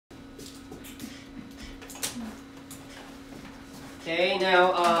Okay,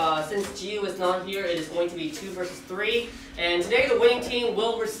 now since Gio is not here, it is going to be 2 versus 3. And today the winning team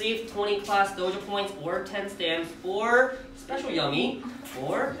will receive 20 class dojo points or 10 stamps or special yummy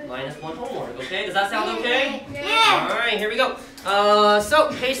or -1 homework. Okay, does that sound okay? Yeah. Alright, here we go.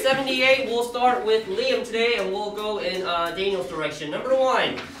 So page 78, we'll start with Liam today and we'll go in Daniel's direction. Number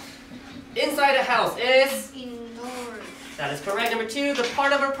 1, inside a house is? Indoors. That is correct. Number 2, the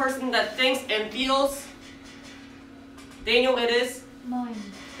part of a person that thinks and feels? Daniel, it is? Mind.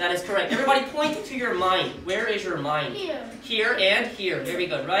 That is correct. Everybody point to your mind. Where is your mind? Here. Here and here. Very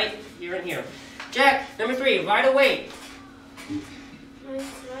good. Right here and here. Jack, number 3, right away.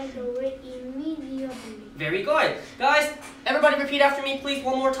 Right away immediately. Very good. Guys, everybody repeat after me, please,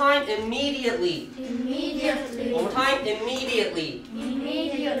 one more time. Immediately. Immediately. One more time. Immediately.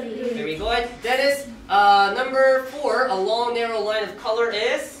 Immediately. Very good. Dennis, number 4, a long, narrow line of color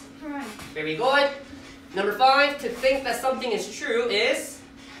is? Right. Very good. Number 5, to think that something is true is?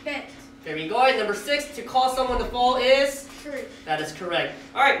 Bet. Very good. Number 6, to cause someone to fall is? True. That is correct.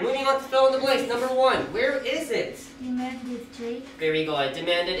 Alright, moving on to fill in the blanks. Number 1, where is it? Demanded, Jake. Very good.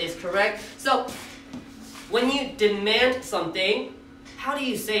 Demanded is correct. So, when you demand something, how do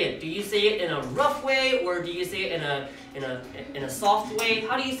you say it? Do you say it in a rough way or do you say it in a soft way?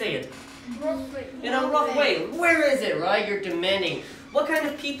 How do you say it? In a rough way. Where is it, right? You're demanding. What kind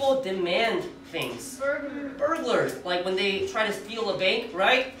of people demand things? Burglars. Like when they try to steal a bank,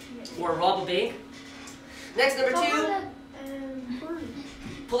 right? Or rob a bank. Next, number 2.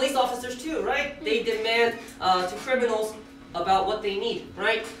 Police officers too, right? They demand to criminals about what they need,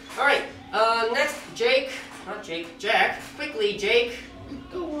 right? Alright, next, Jack. Quickly, Jake.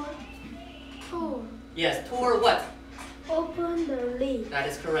 Door. Yes, Tor what? Open the lid. That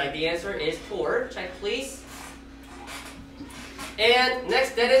is correct. The answer is Tor. Check, please. And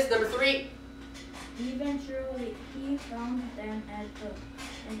next, Dennis, number 3. Eventually, he found them at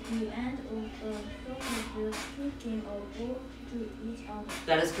the end of the film. The two came over to each other.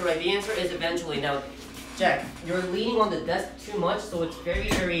 That is correct. The answer is eventually. Now, Jack, you're leaning on the desk too much, so it's very,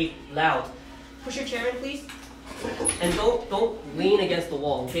 very loud. Push your chair in, please. And don't lean against the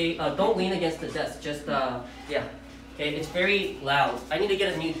wall, okay? Don't lean against the desk. Just yeah. Okay, it's very loud. I need to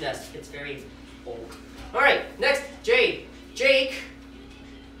get a new desk. It's very old. All right, next, Jake.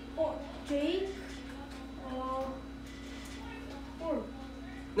 Oh, Jake. 4.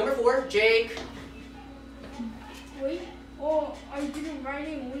 Number 4, Jake. Wait. Oh, I didn't write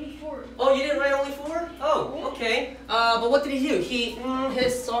it. Only 4. Oh, you didn't write only 4? Oh, okay. But what did he do? He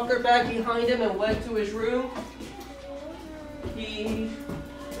his soccer bag behind him and went to his room. He.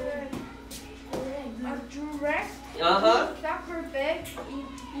 Direct. Soccer bag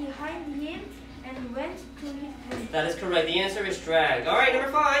behind him and went to his room. That is correct. The answer is drag. All right,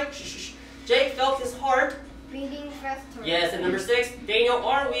 number 5. Jake felt his heart Beating faster. Yes, and number 6, Daniel,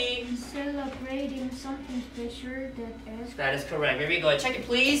 are we? Celebrating something special that is. That is correct. Very good. Check it,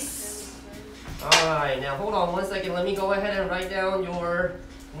 please. All right, now hold on 1 second. Let me go ahead and write down your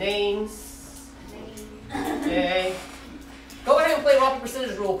names. Okay. Go ahead and play rock, paper,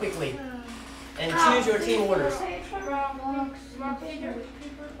 scissors real quickly. And choose your team orders. Rock, paper.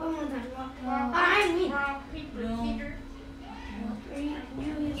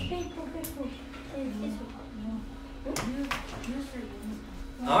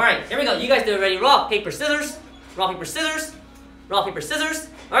 All right, here we go. You guys do it ready. Rock, paper, scissors. Rock, paper, scissors. Rock, paper, scissors.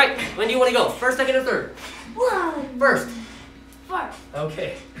 All right, when do you want to go? First, second, or third? First.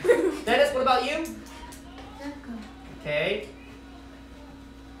 Okay. Dennis, what about you? Okay.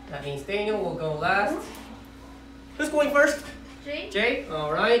 That means Daniel will go last. Who's going first? Jake.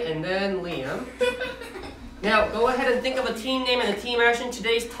 All right, and then Liam. Now, go ahead and think of a team name and a team action.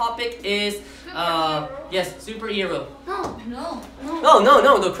 Today's topic is, yes, superhero.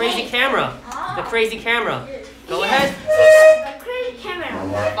 No, the crazy camera. The crazy camera. Go ahead. The crazy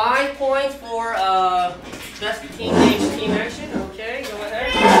camera. 5 points for best team name, team action. Okay, go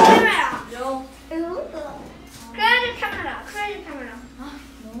ahead. Camera. No. Crazy camera. Crazy camera.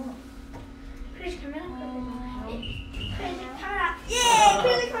 No. Crazy camera. Crazy camera. Yeah,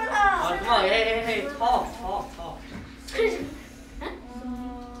 crazy camera. Come on, hey, talk. Crazy.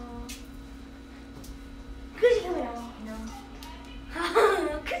 Crazy camera. No.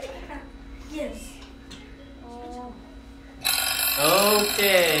 Crazy camera. Yes.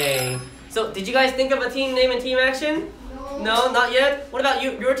 Okay. So, did you guys think of a team name and team action? No, not yet. What about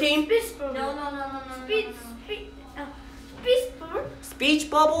you? Your team? No. Speech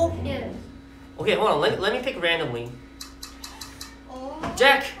bubble? Yes. Okay, hold on. Let me pick randomly.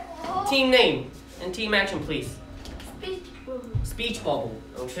 Jack, team name and team action, please. Speech bubble.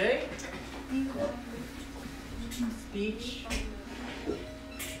 Okay. Speech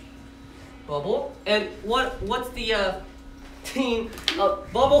Bubble. And what's the team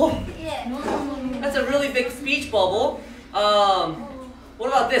bubble? Yeah. No. That's a really big speech bubble. What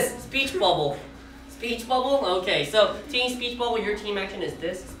about this? Speech bubble. Speech bubble? Okay, so team speech bubble, your team action is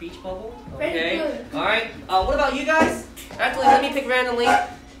this speech bubble. Okay. Very good. Alright. What about you guys? Actually, let me pick randomly.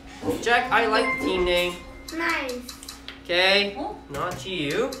 Jack, I like the team name. Nice. Okay. Oh. Not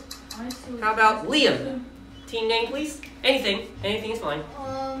you. I see. How about Liam? Team name, please? Anything. Anything is fine.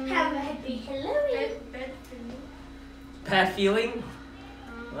 Have a happy Halloween. Bad feeling?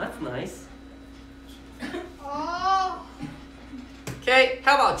 Well, that's nice. Oh. Okay,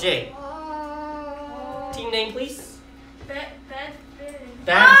 how about Jay? Oh. Team name, please? Bad feeling.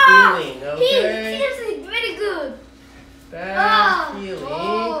 Bad feeling, He okay? seriously very good. Bad feeling.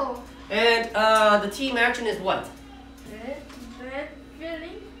 Oh. And the team action is what? Bad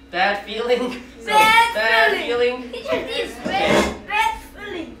feeling. Bad feeling? So, Bad feeling. Teacher, this bad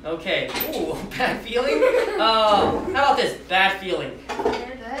feeling. Okay. Ooh, bad feeling? How about this? Bad feeling.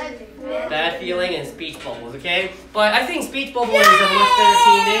 Bad feeling and speech bubbles, okay? But I think speech bubble is a much better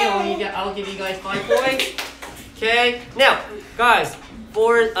team name. I'll give you guys 5 points. Okay. Now, guys,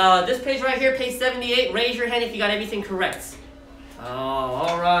 for this page right here, page 78, raise your hand if you got everything correct. Oh,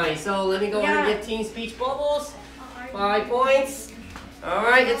 all right. So let me go ahead and give team speech bubbles 5 points. All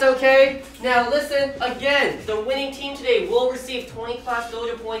right, it's okay. Now listen again. The winning team today will receive 20 class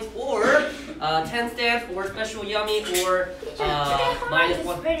dojo points, or 10 stamps, or special yummy, or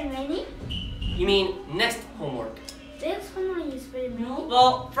 -1. Very many. You mean next homework? This one is very many.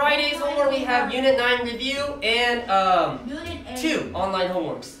 Well, Friday's homework we have Unit 9 review and Unit 8. 2 online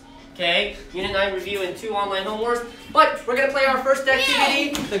homeworks. Okay, Unit 9 review and 2 online homeworks. But we're gonna play our first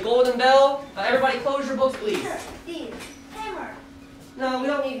activity, the Golden Bell. Everybody, close your books, please. This hammer. No, we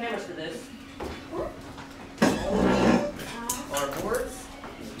don't need hammers for this. Our boards.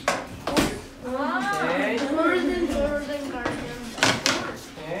 Okay. Golden guardian.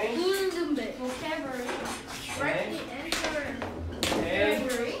 Okay. Golden bell. Vocabulary. Okay. Write the answer. Okay.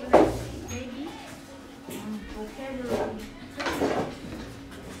 Maybe. Vocabulary.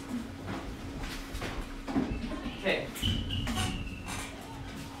 Okay.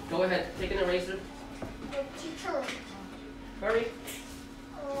 Go ahead. Take an eraser. Teacher. Hurry.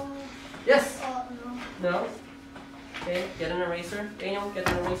 Yes. No. No. Okay. Get an eraser. Daniel, get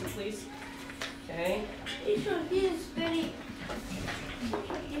an eraser, please. Okay. Teacher, this is very.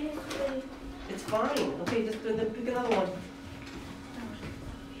 It's fine. Okay, just then pick another one.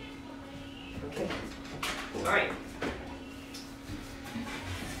 Okay. All right.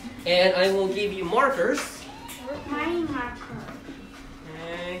 And I will give you markers. My marker.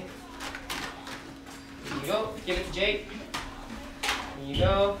 Okay. Here you go. Give it to Jake. Here you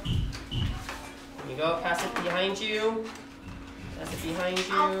go. Here you go. Pass it behind you. Pass it behind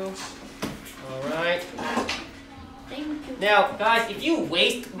you. All right. Thank you. Now, guys, if you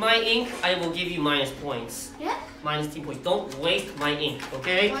waste my ink, I will give you minus points. Yeah? Minus 10 points. Don't waste my ink,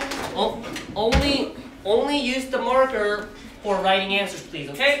 okay? Only use the marker for writing answers, please,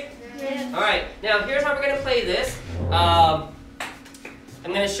 okay? Yes. All right. Now, here's how we're gonna play this. I'm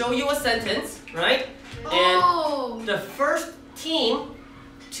gonna show you a sentence, right? And the first team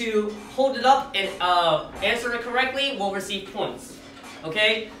to hold it up and answer it correctly will receive points.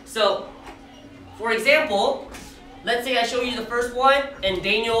 Okay? So, for example, let's say I show you the first one and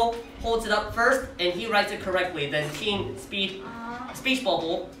Daniel holds it up first and he writes it correctly. Then team speech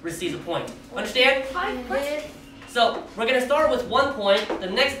bubble receives a point. Understand? So we're gonna start with 1 point. The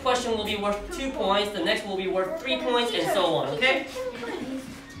next question will be worth 2 points. The next will be worth 3 points, and so on. Okay?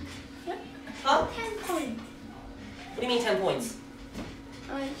 Huh? 10 points. What do you mean 10 points?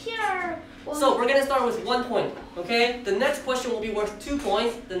 Here. So we're gonna start with 1 point. Okay? The next question will be worth 2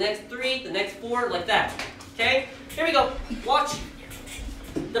 points. The next 3. The next 4. Like that. Okay? Here we go. Watch.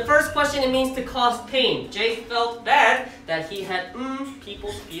 The first question, it means to cause pain. Jay felt bad that he had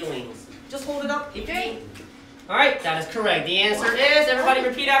people's feelings. Just hold it up. Alright, that is correct. The answer is, everybody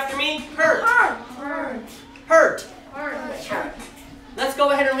repeat after me, hurt. Hurt. Let's go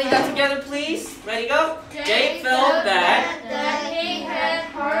ahead and read that together, please. Ready, go. Jay felt bad that he had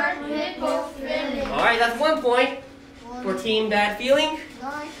hurt people's feelings. Alright, that's 1 point for team bad feeling.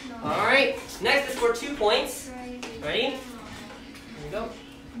 Alright, next is for 2 points. Ready? Here we go.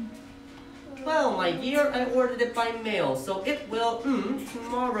 Well, my dear, I ordered it by mail, so it will,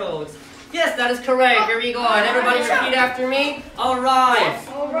 tomorrow. Yes, that is correct. Here we go. And everybody repeat after me. Arrive.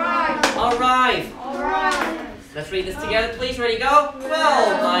 Arrive. Let's read this together, please. Ready, go.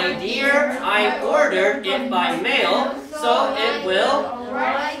 Well, my dear, I ordered it by mail, so it will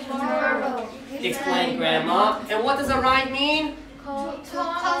Arrive tomorrow. explain Grandma. And what does arrive mean?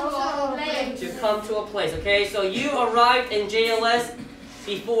 To come to a place. Okay, so you arrived in JLS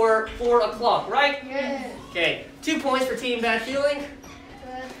before 4 o'clock, right? Yes. Okay, 2 points for Team Bad Feeling.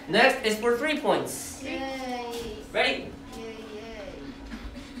 Next is for 3 points. Yay. Ready? Yay.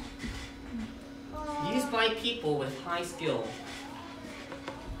 Used by people with high skill.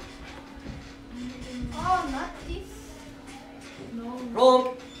 Oh, not this. No.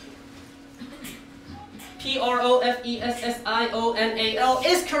 Wrong. Professional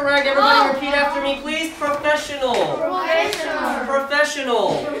is correct. Everybody repeat after me, please. Professional. Professional.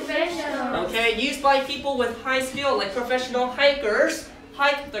 Professional. Professional. Okay, used by people with high skill, like professional hikers,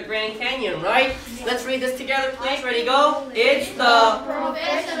 hike the Grand Canyon, right? Let's read this together, please. Ready, go. It's the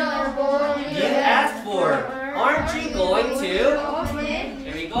Professional boy. you asked for. Aren't you going to?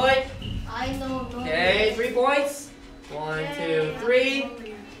 Here we go. I know. Okay, 3 points. 1, 2, 3.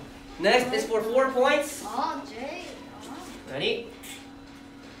 Next is for 4 points. Oh, Jay. Ready?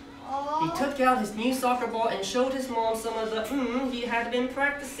 Oh. He took out his new soccer ball and showed his mom some of the he had been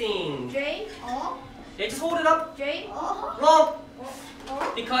practicing. Jay. Oh. Okay, just hold it up. Jay. Oh. Wrong.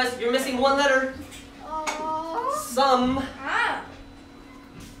 Oh. Because you're missing 1 letter. Oh. Some. Ah.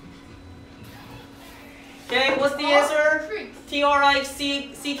 Okay, what's the answer? Tricks. Tricks.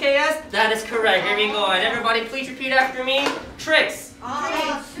 That is correct. Here we go. And everybody, please repeat after me. Tricks.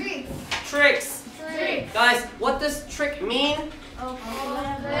 Tricks. Tricks. Tricks. Guys, what does trick mean?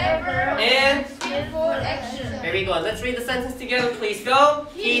 Clever And skillful action. here we go. Let's read the sentence together, please. Go.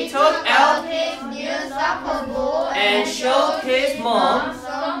 He took out his new soccer ball and showed his mom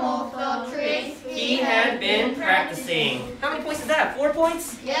some of the tricks he had been practicing. How many points is that? 4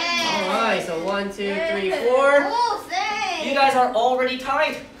 points? Yay! Alright, so 1, 2, 3, 4. Oh, thanks. You guys are already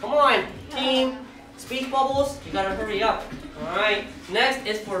tied. Come on, team. Speech bubbles, you gotta hurry up. Alright, next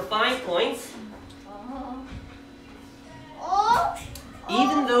is for 5 points. Oh.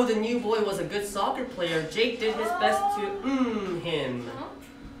 Even though the new boy was a good soccer player, Jake did his best to him.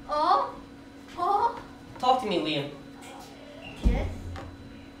 Oh. Oh. Talk to me, Liam. Yes.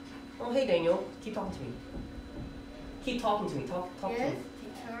 Oh, hey, Daniel. Keep talking to me. Keep talking to me. Talk to Yes, me.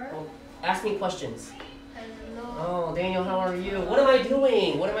 teacher. Oh, ask me questions. Hello. Oh, Daniel, how are you? What am I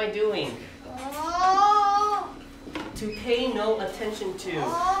doing? What am I doing? Oh. To pay no attention to.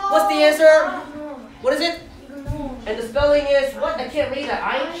 Oh. What's the answer? What is it? Ignore. And the spelling is what? I can't read that.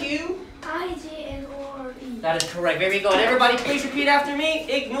 IQ? I-G-N-O-R-E. That is correct. Very good. Everybody, please repeat after me.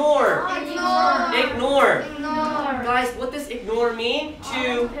 Ignore. Ignore. Ignore. Ignore. Guys, what does ignore mean?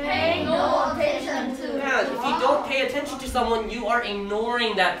 To. Pay no attention to. Yeah, if you don't pay attention to someone, you are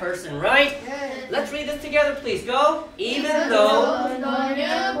ignoring that person, right? Yes. Let's read this together, please. Go. Even though the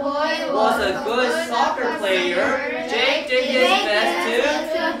new boy was a good soccer player, Jake did his best to.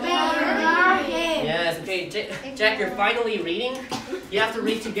 Yes, okay, Jack, you're finally reading. You have to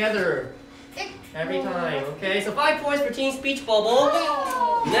read together every time, okay? So 5 points for Team Speech Bubble.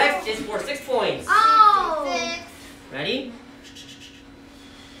 Next is for 6 points. Oh. Ready?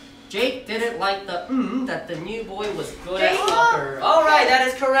 Jake didn't like the that the new boy was good at soccer. Alright, that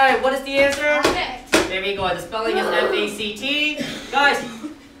is correct. What is the answer? There we go. The spelling is F-A-C-T. Guys,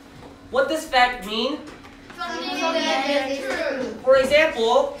 what does fact mean? Something that is true. For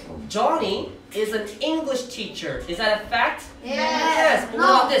example, Johnny is an English teacher. Is that a fact? Yes. But what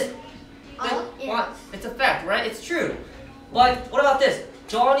about this? What? It's a fact, right? It's true. But what about this?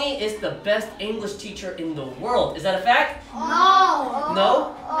 Johnny is the best English teacher in the world. Is that a fact? No.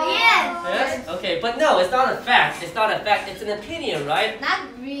 No? Yes. Yes? Okay, but no, it's not a fact. It's not a fact. It's an opinion, right? Not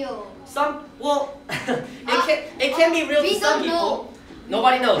real. It can be real to We some don't people. know.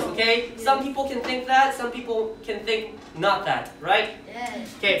 Nobody knows, okay? Some people can think that, some people can think not that, right?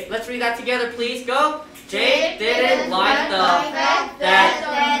 Yes. Okay, let's read that together, please. Go. Jake didn't like the fact that.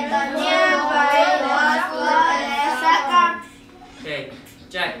 the new boy was good at soccer. Okay,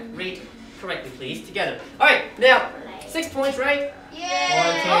 Jack, read correctly, please. Together. All right, now 6 points, right? 1, 2, 3,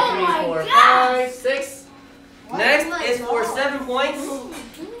 Yay. 4, 5, 6. Oh Next my is for God. 7 points.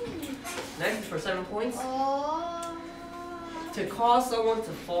 Next is for 7 points. Oh. To cause someone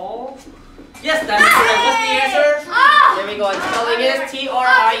to fall. Yes, that's correct. What's the answer? There we go. And spelling is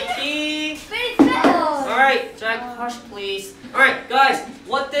T-R-I-T. Alright, Jack, hush please. Alright, guys,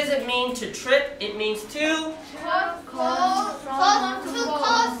 what does it mean to trip? It means to Cause someone to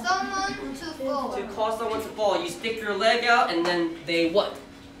fall. cause someone to fall. You stick your leg out and then they what?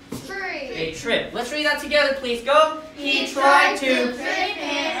 Tree. They trip. Let's read that together, please. Go. He tried to trip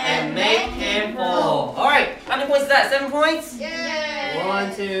him and make him fall. Alright, how many points is that? 7 points? Yay.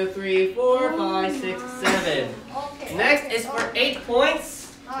 1, 2, 3, 4, 5, 6, 7. Okay. Next is for 8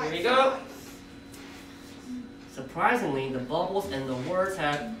 points. Here we go. Surprisingly, the bubbles and the words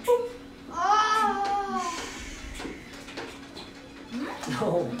have.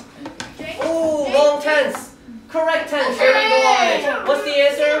 No. Oh, long tense. Correct tense. Very good. What's the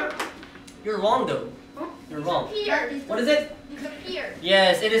answer? You're wrong though. You're wrong. Disappeared. What is it? Disappeared.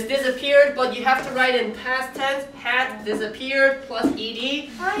 Yes, it is disappeared, but you have to write in past tense. Had disappeared plus ed.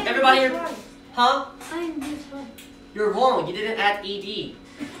 Everybody, huh? I'm this one. You're wrong. You didn't add ed.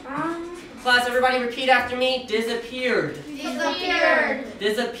 Class, everybody repeat after me. Disappeared. Disappeared.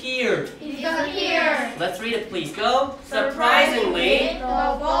 Disappeared. Disappeared. Let's read it, please. Go. Surprisingly, the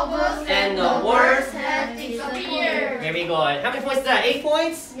bubbles and the words have disappeared. very good. How many points is that? 8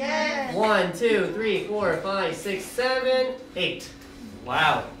 points? Yes. 1, 2, 3, 4, 5, 6, 7, 8.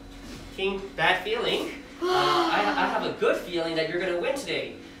 Wow. King, bad feeling. I have a good feeling that you're going to win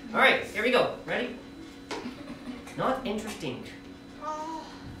today. All right, here we go. Ready? Not interesting.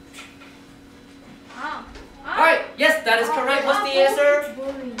 All right, yes, that is correct. What's the answer?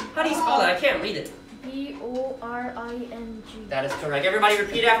 Boring. How do you spell that? I can't read it. B-O-R-I-N-G. That is correct. Everybody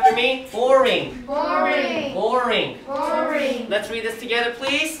repeat after me. Boring. Boring. Boring. Boring. Let's read this together,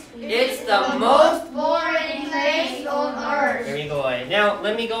 please. It's the most. boring place on earth. Very good. Now,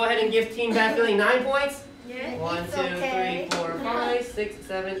 let me go ahead and give Team Bad Feeling 9 points. Yes. 1, 2, It's okay. 3, 4, 5, 6,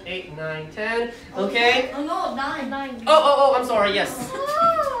 7, 8, 9, 10. Okay? Oh no, 9. Oh, I'm sorry, yes.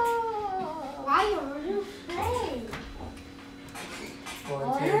 Why are you playing?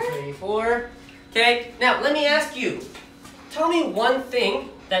 1, 2, 3, 4. Okay, now let me ask you. Tell me one thing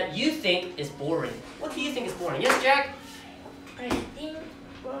that you think is boring. What do you think is boring? Yes, Jack? I think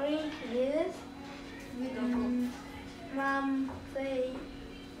boring is mom say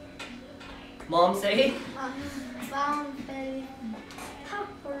Mom say? mom say talk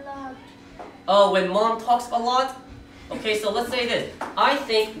a lot. Oh, when mom talks a lot? Okay, so let's say this. I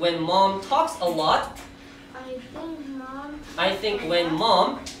think when mom talks a lot, I think when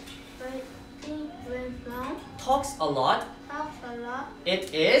mom talks a lot, talks a lot.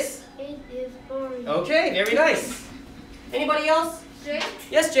 it is? It is boring. Okay, very nice. Anybody else? Jay,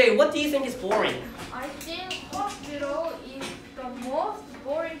 Yes, Jay, what do you think is boring? I think hospital is the most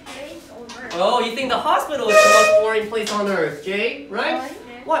boring place on earth. Oh, you think the hospital is the most boring place on earth, Jay, right?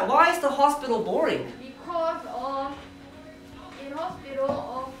 Yes. Why is the hospital boring? Because in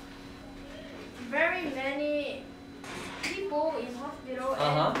hospital very many people in hospital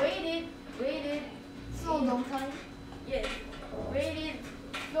and waited So long time. yes, waited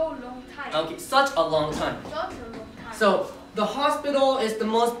so long time. Okay, such a long time. Such a long time. So, the hospital is the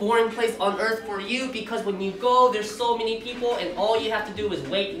most boring place on earth for you because when you go, there's so many people and all you have to do is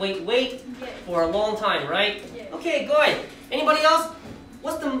wait yes. for a long time, right? Yes. Okay, good. Anybody else?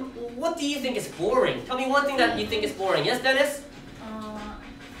 What do you think is boring? Tell me one thing that you think is boring. Yes, Dennis?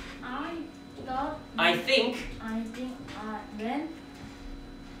 I think When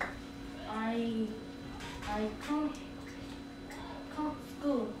I come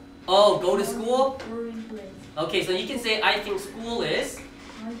school. Oh, go to school? Boring place. Okay, so you can say I think school is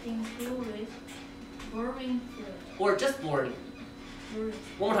I think school is boring place. or just boring. Boring.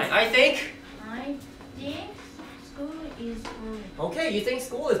 One more time. I think. I think school is boring. Okay, you think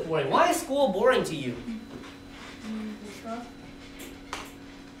school is boring. Why is school boring to you? Because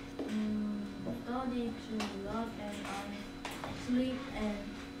study too lot and I sleep and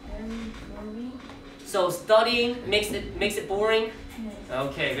very boring. So studying makes it boring? Yes.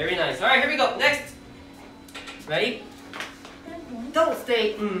 Okay, very nice. Alright, here we go. Next. Ready? Don't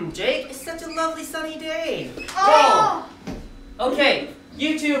stay, Jake. It's such a lovely sunny day. Wrong. Okay,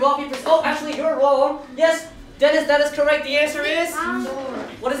 you two, rock, paper, scissors. Oh, actually, you're wrong. Yes, Dennis, that is correct. The answer is? Indoor.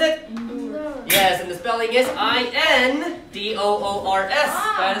 What is it? Indoor. Yes, and the spelling is I-N-D-O-O-R-S.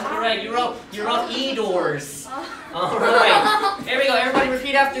 That is correct. You wrote e-doors. Alright. Here we go. Everybody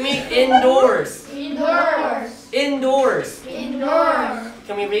repeat after me. Indoors. Indoors. Indoors. Indoors.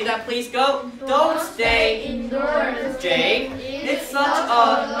 Can we read that, please? Go. Don't stay. Indoors. Jake. It's such a...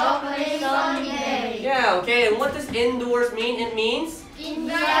 lovely sunny day. Yeah, okay. And what does indoors mean? It means? Inside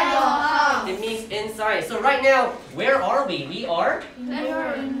the house. It means inside. So right now, where are we? We are?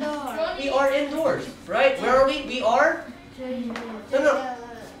 Indoor. We are indoors, right? Where are we? We are? No.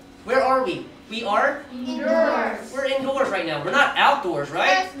 Where are we? We are? Indoors. We're indoors right now. We're not outdoors,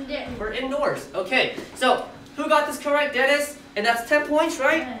 right? Yes. We're indoors. Okay. So, who got this correct, Dennis? And that's 10 points,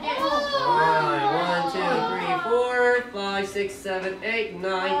 right? Alright, 1, 2, 3, 4, 5, 6, 7, 8,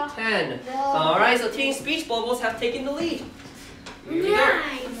 9, 10. Alright, so Team Speech Bubbles have taken the lead. Here we go.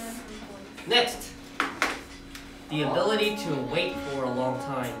 Next. The ability to wait for a long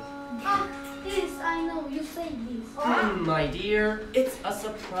time. This, I know, you say this. My dear, it's a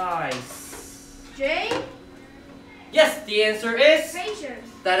surprise. Jay, Yes, the answer is. Patience.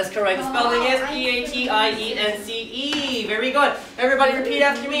 That is correct. The spelling is P-A-T-I-E-N-C-E. Very good. Everybody repeat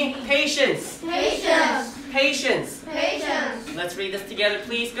after me. Patience. Patience. Patience. Patience. Let's read this together,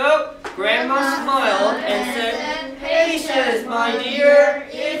 please. Go. Grandma smiled and said, patience, my dear.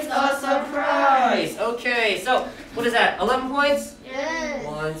 It's a surprise. Okay, so what is that? 11 points? Yes.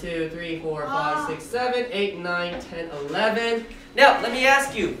 1, 2, 3, 4, 5, 6, 7, 8, 9, 10, 11. Now, let me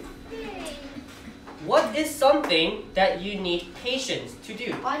ask you. What is something that you need patience to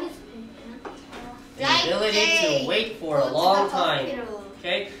do? What is patience? The ability to wait for a long time.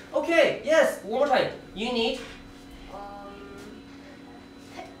 Okay? Okay, yes, one more time. You need,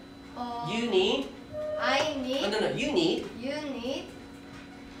 you need, I need. no, you need You need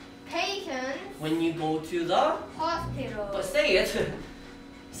patience. when you go to the, Hospital. but say it.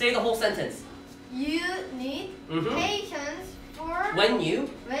 Say the whole sentence. You need Mhm. patience for When you,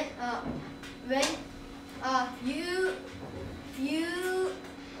 when you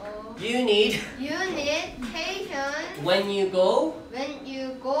you need you need patience when you go when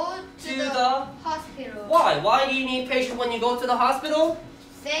you go to to the the, hospital. why? Why do you need patience when you go to the hospital?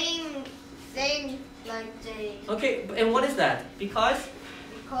 Same like Jay. Okay, and what is that? Because?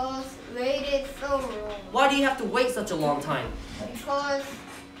 Because waited so long. Why do you have to wait such a long time? Because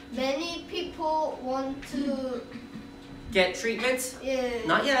many people want to Get treatment?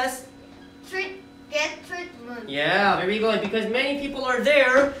 Not yes. get treatment. Yeah, very good. Because many people are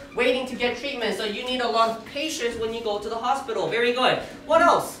there waiting to get treatment, so you need a lot of patience when you go to the hospital. Very good. What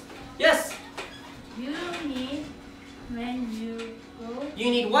else? Yes. You need when you go.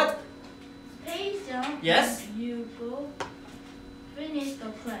 You need what? Patience. Yes. When you go. Finish the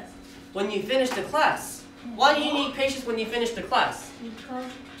class. When you finish the class. Why do you need patience when you finish the class?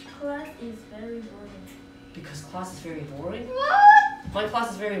 Because class is very boring. Because class is very boring? What? My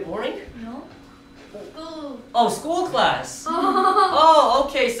class is very boring? No. School. Oh, school class. Oh,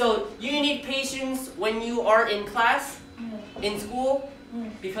 okay. So you need patience when you are in class, Yeah. in school, Yeah.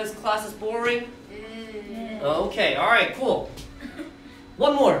 because class is boring. Yeah. Okay. All right. Cool.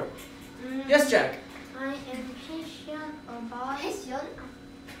 One more. Yes, Jack. I am patient about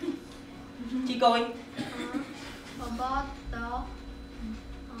Keep going. about the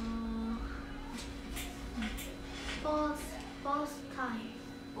bus time.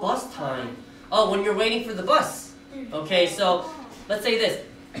 Bus time. Oh, when you're waiting for the bus. Okay. So let's say this.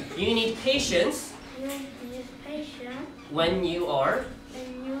 You need patience You need patience when you are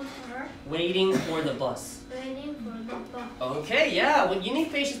when you are waiting for the bus. waiting for the bus. Okay, yeah. Well, you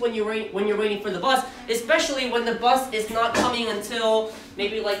need patience when you're waiting for the bus, especially when the bus is not coming until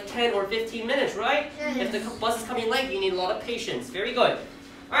maybe like 10 or 15 minutes, right? If the bus is coming late, you need a lot of patience. Very good.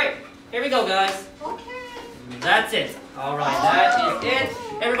 All right, here we go, guys. Okay. That's it. All right, that is it.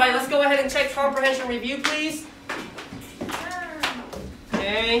 Everybody, let's go ahead and check comprehension review, please.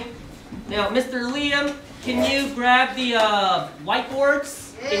 Okay. Now, Mr. Liam, can you grab the whiteboards?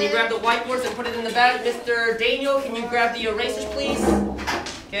 Can you grab the whiteboards and put it in the bag? Mr. Daniel, can you grab the erasers, please?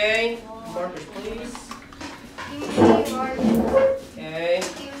 Okay. Markers, please. Okay.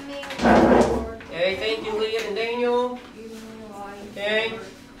 Okay, thank you, Liam and Daniel. Okay.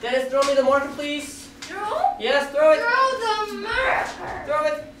 Dennis, throw me the marker, please. Yes, throw it. Throw the marker. Throw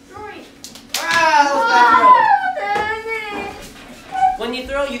it. Throw it. Ah, that was bad throw. When you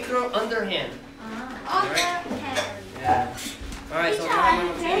throw underhand. Yeah. Alright, so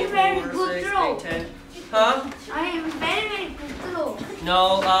very good throw. 10. Huh? I am very good throw.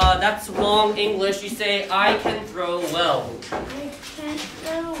 No, that's wrong English. You say, I can throw well. I can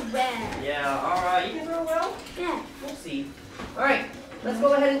throw well. Yeah, alright. You can throw well? Yeah. We'll see. Alright, let's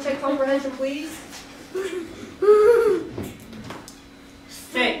go ahead and check comprehension, please.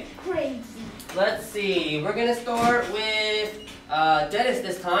 Okay, Crazy. let's see. We're going to start with Dennis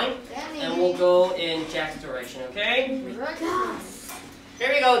this time. And we'll go in Jack's direction, okay? Here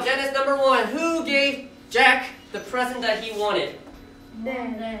we go, Dennis number 1. Who gave Jack the present that he wanted?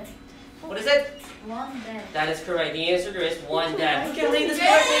 One dad. What is it? One dad. That is correct. The answer is one dad. Who can read this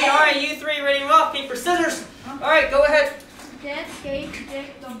correctly? All right, you three, ready, rock, paper, scissors. All right, go ahead. Dad gave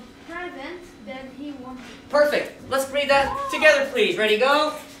Jack the present that he wanted. Perfect. Let's read that together, please. Ready,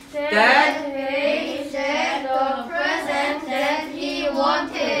 go. Dad gave Jack the present that he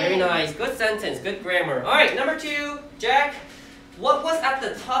wanted. Very nice. Good sentence. Good grammar. All right, number 2, Jack. What was at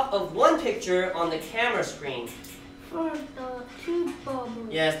the top of one picture on the camera screen? For the 2 bubbles.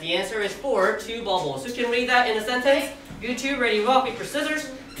 Yes, the answer is 4, 2 bubbles. Who can read that in a sentence? You two, ready, rock, paper,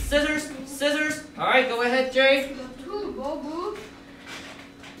 scissors. Scissors, scissors. All right, go ahead, Jay. The 2 bubbles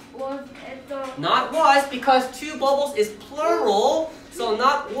was at the Not was, because 2 bubbles is plural. So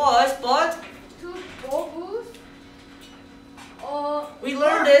not was, but 2 bubbles We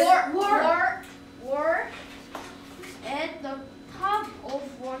learned this. Were at the top of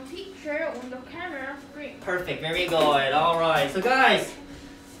one picture on the camera screen. Perfect, very good. Alright, so guys,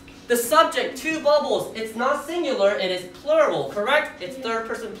 the subject, two bubbles, it's not singular, it is plural, correct? It's third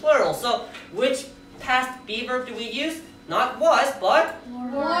person plural. So which past be verb do we use? Not was, but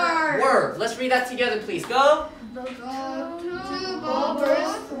were. Let's read that together, please. Go. The two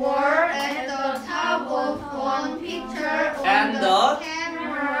bubbles were at the top of one picture on the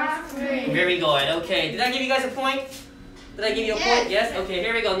camera screen. Very good. Okay, did I give you guys a point? Did I give you a point? Yes? Okay,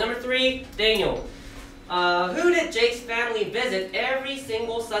 here we go. Number 3, Daniel. Who did Jake's family visit every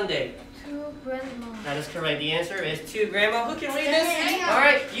single Sunday? To grandma. That is correct. The answer is to grandma. Who can read this?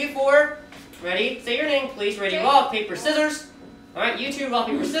 Alright, you 4. Ready? Say your name, please. Ready? Rock, paper, scissors. Alright, you 2, rock,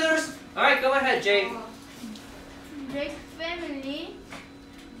 paper, scissors. Alright, go ahead, Jake. Jake's family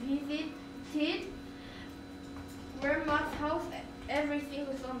visited grandma's house every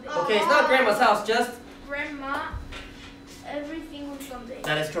single Sunday. Okay, it's not grandma's house, just... Grandma every single Sunday.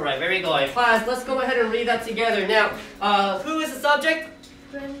 That is correct. Very good. Class, let's go ahead and read that together. Now, who is the subject?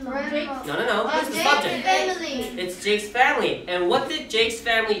 Grandma. No. Who's the subject? Family. It's Jake's family. And what did Jake's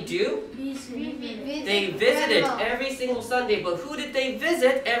family do? They visited every single Sunday. But who did they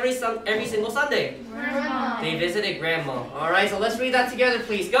visit every single Sunday? Grandma. They visited grandma. Alright, so let's read that together,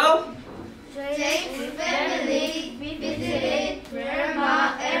 please. Go! Jake's family visited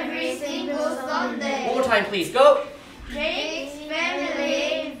grandma every single Sunday. One more time, please. Go! Jake's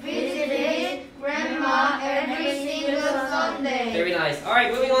family visited grandma every single Sunday. Very nice.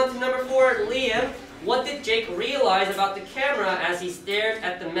 Alright, moving on to number 4, Liam. What did Jake realize about the camera as he stared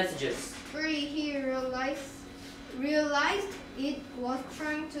at the messages? 3. He realized it was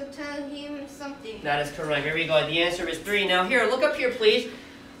trying to tell him something. That is correct. Very good. The answer is 3. Now here, look up here, please.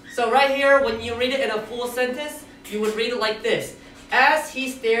 So right here, when you read it in a full sentence, you would read it like this. As he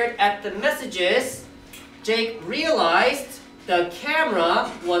stared at the messages, Jake realized the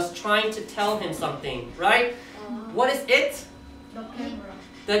camera was trying to tell him something, right? What is it? The camera.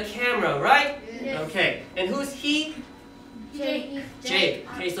 The camera, right? Yes. Okay. And who's he? Jake. Jake.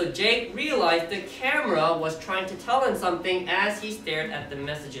 Okay, so Jake realized the camera was trying to tell him something as he stared at the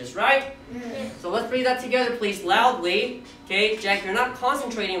messages, right? Yes. So let's read that together, please, loudly. Okay, Jack, you're not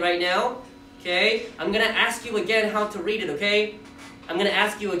concentrating right now. Okay, I'm gonna ask you again how to read it, okay? I'm gonna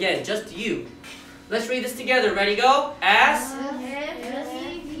ask you again, just you. Let's read this together. Ready, go? As.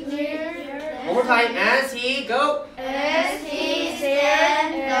 One more time. As he, go. As he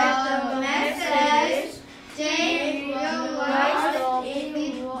stared at the message, Jake realized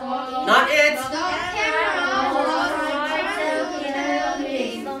it was Not it. the camera was trying to tell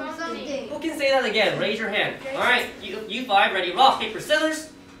him something. Who can say that again? Raise your hand. Alright, you 5, ready, rock, paper, scissors.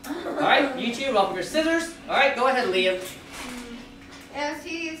 Alright, you 2, rock, paper, scissors. Alright, go ahead, Liam. As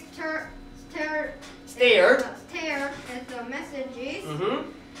he Stared. at the messages, Mm-hmm.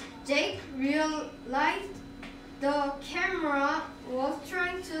 Jake realized the camera was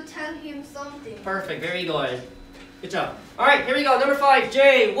trying to tell him something. Perfect, very good. Good job. Alright, here we go. Number 5,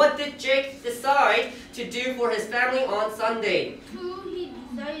 Jay. What did Jake decide to do for his family on Sunday? 2. He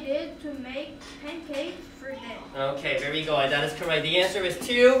decided to make pancakes for them. Okay, very good. That is correct. The answer is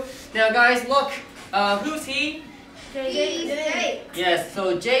 2. Now, guys, look. Who's he? Jake. Yes,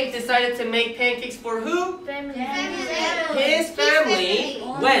 so Jake decided to make pancakes for who? Family. His family.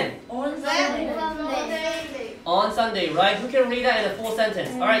 When? On Sunday. On Sunday, right? Who can read that in a full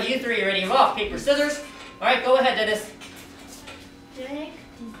sentence? Alright, you 3, ready? Rock, paper, scissors. Alright, go ahead, Dennis. Jake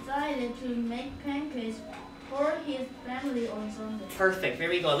decided to make pancakes for his family on Sunday. Perfect,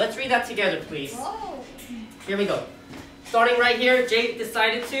 very good. Let's read that together, please. Oh. Here we go. Starting right here, Jake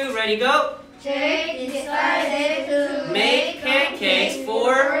decided to, ready, go. Jake decided to Make pancakes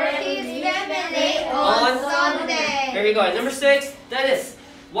for his family on Sunday. Very good. Number 6, Dennis.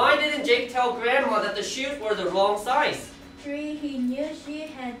 Why didn't Jake tell Grandma that the shoes were the wrong size? 3. He knew she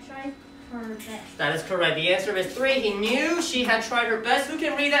had tried her best. That is correct. The answer is 3. He knew she had tried her best. Who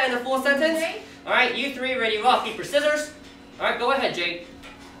can read that in a full sentence? Alright, you 3, ready, rock, paper, scissors. Alright, go ahead, Jake.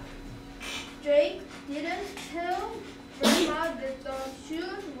 Jake didn't tell Grandma that the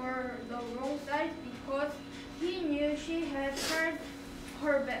shoes were the wrong size because he knew she had tried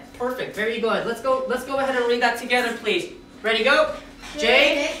her best. Perfect. Very good. Let's go ahead and read that together, please. Ready, go.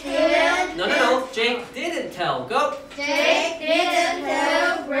 Jake. didn't No. Jake didn't tell. Go. Jake didn't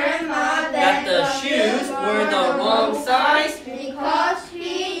tell Grandma That the shoes were the wrong size. because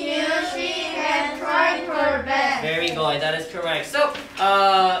he knew she had tried her best. Very good. That is correct. So,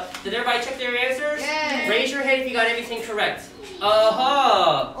 did everybody check their answers? Yes. Raise your hand if you got everything correct.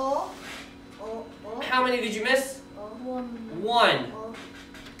 Uh-huh. Oh. How many did you miss? 1.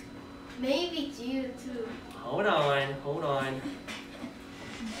 Maybe Jiu too. Hold on, hold on.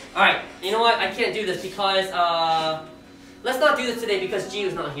 Alright, you know what? I can't do this because, let's not do this today because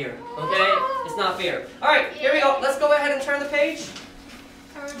Jiu's not here, okay? It's not fair. Alright, here we go. Let's go ahead and turn the page.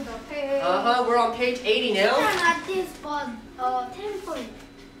 Turn the page. We're on page 80 now. At this but 10 points.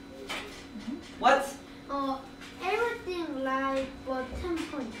 What? Everything like but 10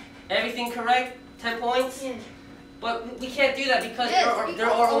 points. Everything correct? 10 points? Yes. But we can't do that because Yes, there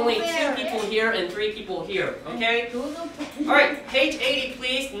are only because 2 people here and 3 people here, okay? Total. Alright, page 80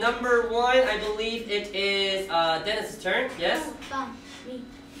 please. Number 1, I believe it is Dennis's turn. Yes? Me.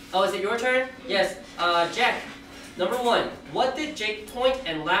 Oh, is it your turn? Yes. Jack, number 1. What did Jake point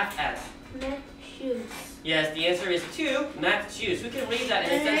and laugh at? Math shoes. Yes, the answer is 2, Matt's shoes. Who can read that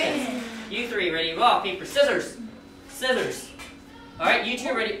in a sentence? You 3, ready? Rock, paper, scissors. Scissors. Alright, you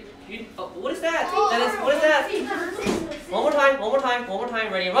 2, ready? What is that? Dennis, what is that? One more time, one more time, one more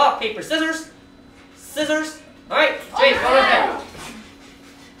time. Ready? Rock, paper, scissors. Scissors. Alright, Jake, go ahead.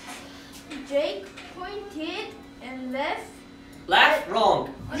 Jake pointed and left. Laugh,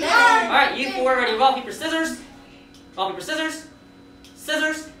 wrong. Yeah. Alright, you 4, ready? Rock, paper, scissors. Rock, paper, scissors.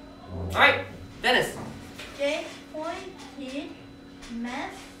 Scissors. Alright, Dennis. Jake pointed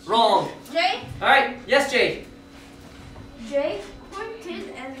math. Wrong. Jake Alright, yes, Jake. pointed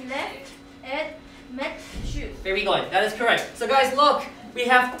and left at Matt's shoes. Very good. That is correct. So guys, look. We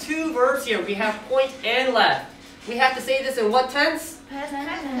have 2 verbs here. We have point and left. We have to say this in what tense? Past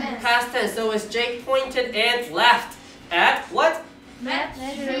tense. Past tense. So it's Jake pointed and laughed at what? Matt's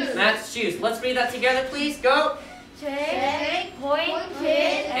shoes. Matt's shoes. Let's read that together, please. Go. Jake pointed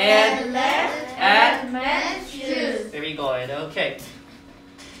and left at Matt's shoes. Very good. Okay.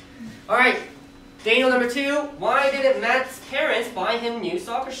 All right. Daniel, number 2. Why didn't Matt's parents buy him new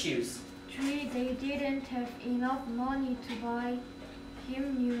soccer shoes? 3. They didn't have enough money to buy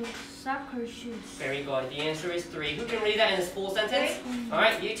him new soccer shoes. Very good. The answer is 3. Who can read that in this full sentence? All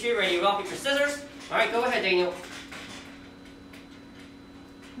right. You 2, ready? Rock, paper, scissors. All right. Go ahead, Daniel.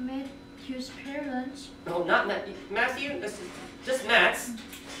 Matthew's parents. No, not Matthew. This is just Matt's.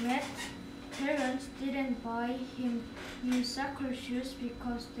 Matt's parents didn't buy him new soccer shoes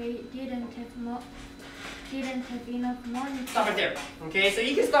because they didn't have enough money. Stop right there. Okay, so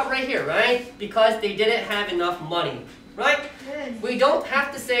you can stop right here, right? Because they didn't have enough money, right? Yes. We don't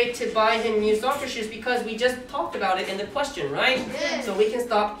have to say to buy him new soccer shoes because we just talked about it in the question, right? Yes. So we can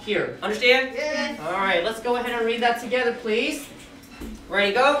stop here. Understand? Yes. All right, let's go ahead and read that together, please.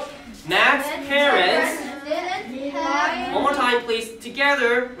 Ready, go. Matt's parents. Didn't buy One more time, please.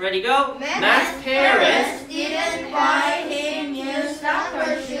 Together. Ready, go. Matt's parents. didn't buy him new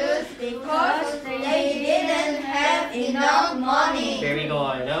soccer shoes because they didn't have enough money. Very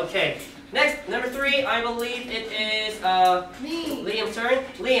good. Okay. Next, number 3, I believe it is Me. Liam's turn.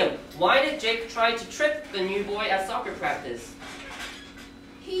 Liam, why did Jake try to trip the new boy at soccer practice?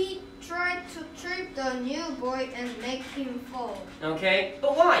 He tried to trip the new boy and make him fall. Okay,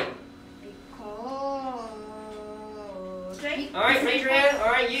 but why? Because All right, raise your hand.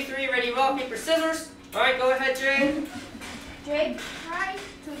 All right, you 3, ready, rock, paper, scissors. All right, go ahead, Jake. Jake tried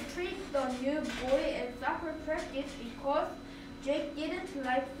to trip the new boy at soccer practice because Jake didn't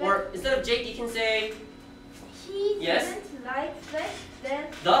like that. Or instead of Jake, you can say He Yes. didn't like that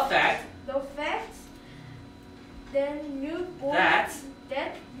the fact the fact that new boy that.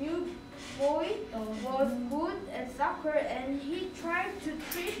 that new boy was good at soccer and he tried to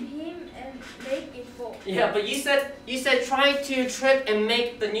trip him and make it fall. Yeah, but you said try to trip and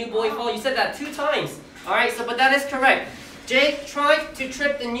make the new boy fall. You said that 2 times. All right, so but that is correct. Jake tried to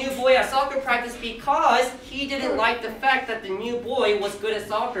trip the new boy at soccer practice because he didn't like the fact that the new boy was good at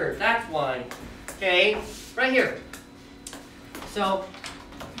soccer. That's why. Okay, right here. So,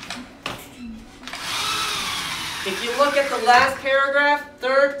 if you look at the last paragraph,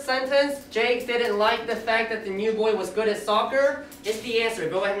 3rd sentence, Jake didn't like the fact that the new boy was good at soccer. It's the answer.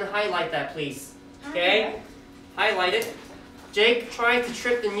 Go ahead and highlight that, please. Okay? Highlight it. Jake tried to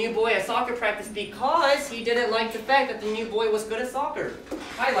trip the new boy at soccer practice because he didn't like the fact that the new boy was good at soccer.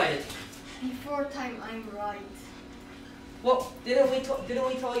 Highlight it. Before time I'm right. Well, didn't we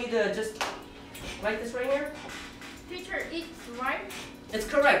tell you to just write this right here? Teacher, it's right? It's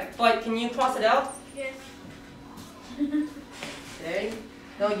correct, but can you cross it out? Yes. Okay.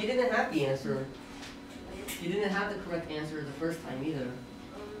 No, you didn't have the answer. You didn't have the correct answer the first time either.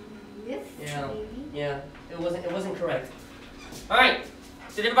 Yes. Yeah. Maybe. Yeah. It wasn't correct. All right.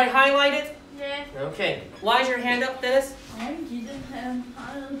 Did everybody highlight it? Yes. Okay. Why is your hand up, Dennis? I didn't have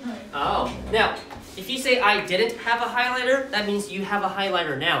highlight. Oh. Now, if you say I didn't have a highlighter, that means you have a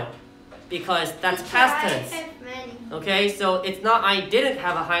highlighter now, because that's past tense. I have many. Okay, so it's not I didn't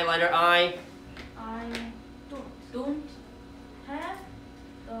have a highlighter. I don't have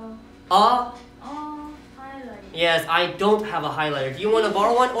the highlight. Yes, I don't have a highlighter. Do you want to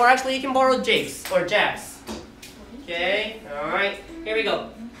borrow one? Or actually, you can borrow Jake's or Jack's. Okay, alright, here we go.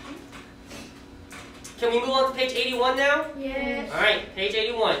 Can we move on to page 81 now? Yes. Alright, page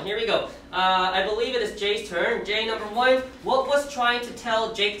 81, here we go. I believe it is Jay's turn. Jay number 1, what was trying to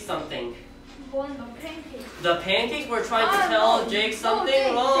tell Jake something? One the pancake. The pancakes were trying to tell Jake something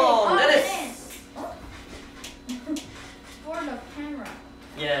Jake, wrong. Jake. Dennis! For the camera.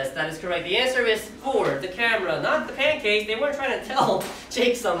 Yes, that is correct. The answer is for the camera, not the pancakes. They weren't trying to tell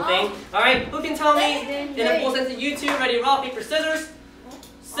Jake something. Alright, who can tell me in a full sentence? You two, ready, rock, paper, scissors?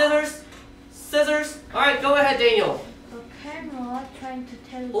 Scissors? Scissors? Alright, go ahead, Daniel. The camera trying to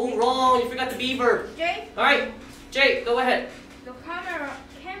tell Oh, Jake wrong. You forgot the B verb. Jake, Alright, Jake, go ahead. the camera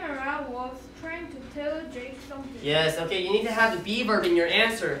was trying to tell Jake something. Yes, okay, you need to have the be verb in your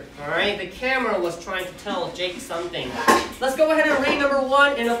answer. Alright, the camera was trying to tell Jake something. Let's go ahead and read number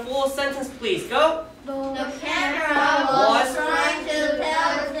 1 in a full sentence, please. Go! The camera was trying to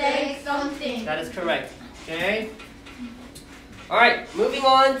tell Jake something. That is correct. Okay? Alright, moving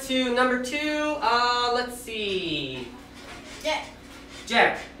on to number 2. Let's see. Jack.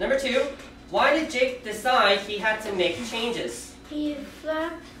 Jack, number 2. Why did Jake decide he had to make changes? He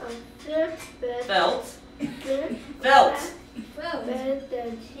felt a bit bad. Felt. Felt Felt. bad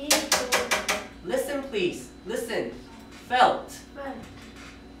that he felt Listen, please. Listen. Felt.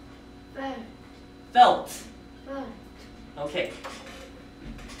 bad. Felt. But Okay.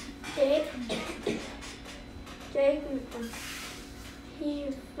 Jake, he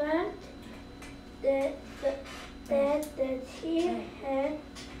felt that he had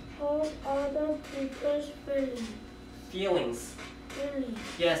hurt other people's Feelings. feelings.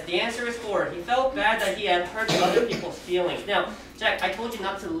 Yes, the answer is 4. He felt bad that he had hurt other people's feelings. Now, Jack, I told you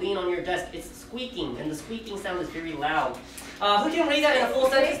not to lean on your desk. It's squeaking, and the squeaking sound is very loud. Who can read that in a full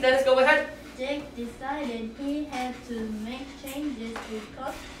sentence? Dennis, go ahead. Jake decided he had to make changes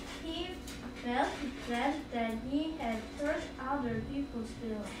because he felt glad that he had hurt other people's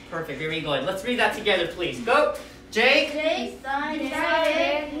feelings. Perfect, very good. Let's read that together, please. Go. Jake. Jake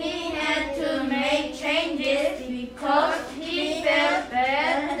Decided he had to make changes because he felt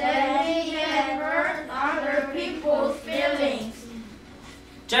bad that he had hurt other people's feelings.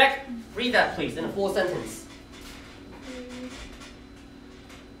 Jack, read that, please, in a full sentence.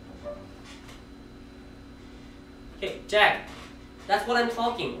 Okay, Jack, that's what I'm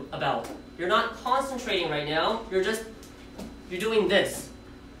talking about. You're not concentrating right now. You're doing this.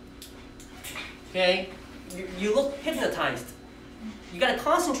 Okay? You look hypnotized. You gotta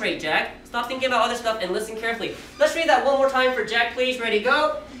concentrate, Jack. Stop thinking about other stuff and listen carefully. Let's read that one more time for Jack, please. Ready,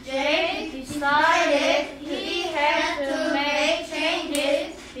 go. Jake decided he had to make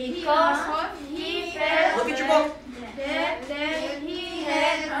changes because he felt Look at your book. that he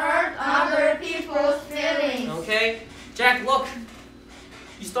had hurt other people's feelings. Okay? Jack, look.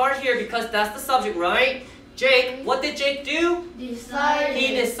 You start here because that's the subject, right? Jake, what did Jake do? Decided.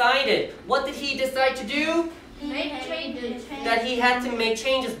 He decided. What did he decide to do? Make changes. That he had to make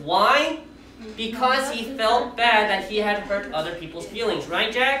changes. Why? Because he felt bad that he had hurt other people's feelings.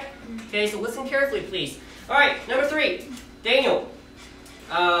 Right, Jack? Okay, so listen carefully, please. Alright, number 3. Daniel.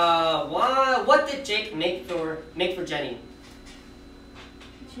 What did Jake make for Jenny?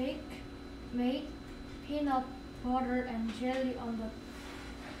 Jake made peanut butter and jelly on the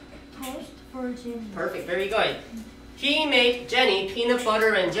toast for Jenny. Perfect, very good. He made Jenny peanut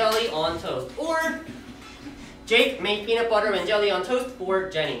butter and jelly on toast. Or Jake made peanut butter and jelly on toast for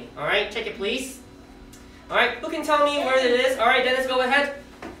Jenny. Alright, check it please. Alright, who can tell me where it is? Alright, Dennis, go ahead.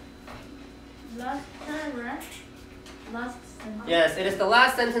 Last paragraph. Last sentence. Yes, it is the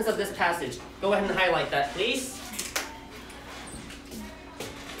last sentence of this passage. Go ahead and highlight that, please.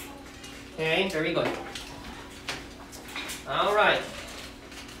 Okay, very good. Alright.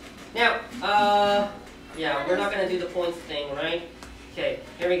 Now, yeah, we're not going to do the points thing, right? Okay,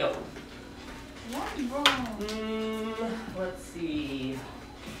 here we go. One wrong. Let's see.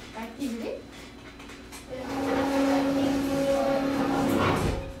 Activity.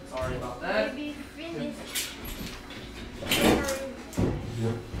 Sorry about that. Maybe finish.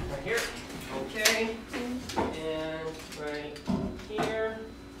 Right here. Okay. And right here.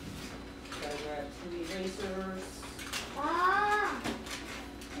 Got 2 erasers.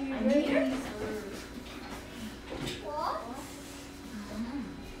 And here. What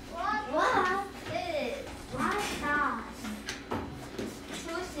is?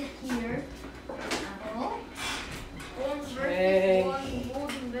 Choose it here.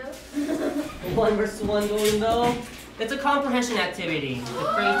 1 versus 1 golden bell. It's a comprehension activity. The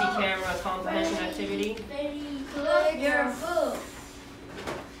crazy camera comprehension activity. Very Close your your book.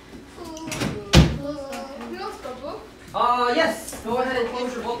 Close the book. Yes. Go ahead and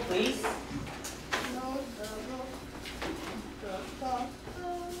close your book, please. Close the book.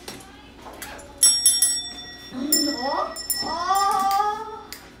 Oh.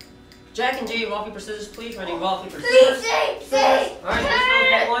 Jack and Jay, rock, paper, scissors, please. Ready? Rock, paper, scissors. See. All right, let's go.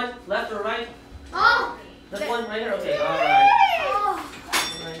 Pick one. Left or right? Oh. Left one right here. Okay. All right. Oh.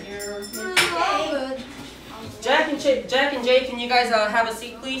 Right here. Good. Jack and Jay, can you guys have a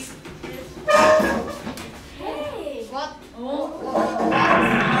seat, please? Hey. What? Oh. All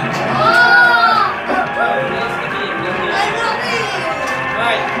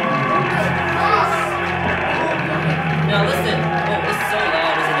right. Now listen. Oh, this is so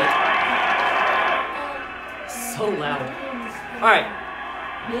loud, isn't it? So loud. All right.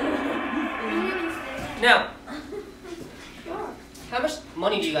 Now, how much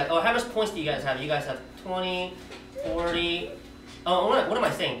money do you guys? Oh, how much points do you guys have? You guys have 20, 40. Oh, what am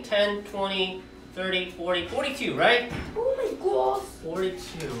I saying? 10, 20, 30, 40, 42, right? Oh my gosh.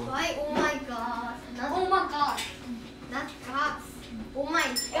 42. Why? Oh my god. Not oh my god. Not god. Oh my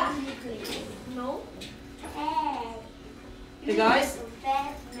god. No. Hey guys,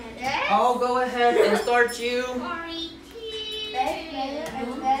 Yes. I'll go ahead and start you.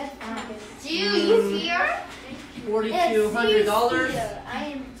 You here? $4,200. I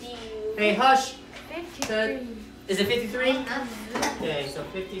am due. Hey, hush. 53. Is it 53? Not Okay, so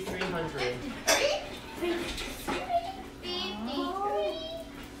 5,300.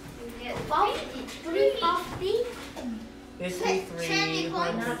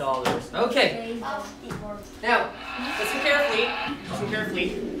 $5,300. Okay. Now, listen carefully. Listen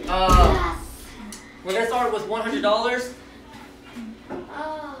carefully. We're gonna start with $100.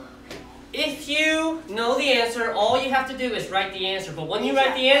 If you know the answer, all you have to do is write the answer. But when you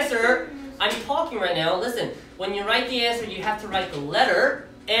write the answer, I'm talking right now. Listen. When you write the answer, you have to write the letter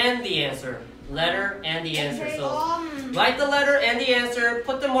and the answer. Letter and the answer. So write the letter and the answer.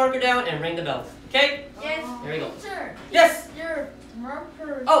 Put the marker down and ring the bell. Okay? Yes. There we go. Sir. Yes. Your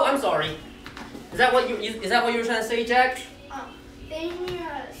marker. Oh, I'm sorry. Is that what you were trying to say, Jack?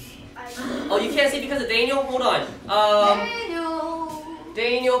 Oh, you can't see because of Daniel? Hold on.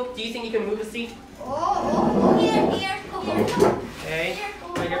 Daniel, do you think you can move a seat? Here. Okay.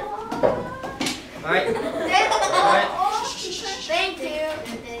 Right here. Alright. Alright. Thank you.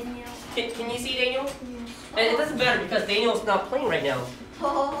 Can you see Daniel? And it doesn't matter because Daniel's not playing right now.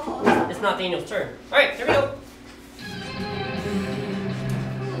 It's not Daniel's turn. Alright, here we go.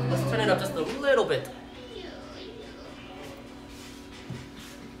 Let's turn it up just a little bit.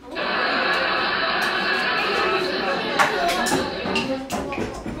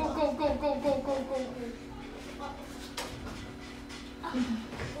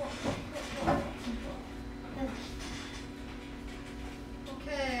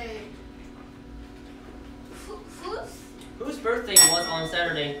 Okay. Whose birthday was on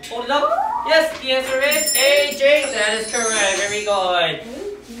Saturday? Hold it up. Yes, the answer is AJ. That is correct. Very good.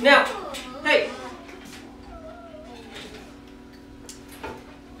 Now, hey.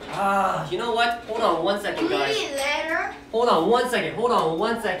 You know what? Hold on 1 second, guys. Letter. Hold on 1 second. Hold on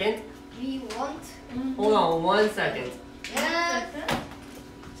 1 second. We want. Hold on 1 second. Yes.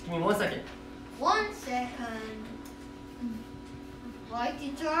 Just give me 1 second. 1 second. Right,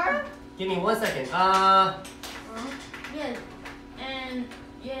 teacher? Give me 1 second. Yes. And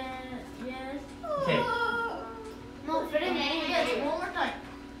yes. Okay. No, yes. One more time.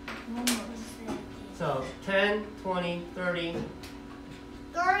 So 10, 20, 30.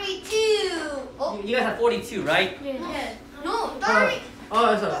 32. Oh, You guys have 42, right? Yes. no, 30.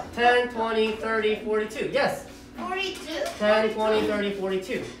 Oh, so 10, 20, 30, 42. Yes. 42. 10, 20, 30,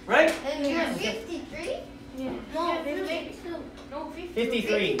 42. Right? And you're 53? No, 52. No, 50.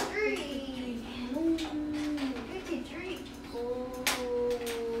 53. 53. 53.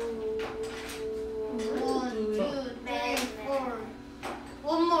 1, 2, 3, 4.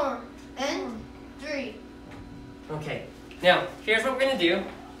 One more. And 3. Okay. Now, here's what we're going to do.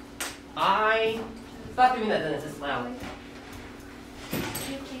 Stop doing that, Dennis. It's loud.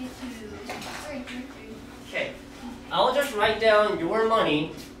 52. 3. Okay. I'll just write down your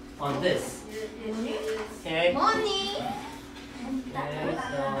money on this. Okay? Money. Okay,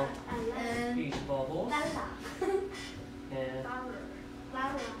 so And speech bubbles and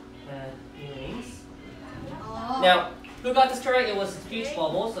earrings. Now, who got this correct? It was speech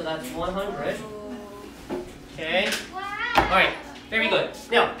bubble, so that's 100. Okay? Alright, very good.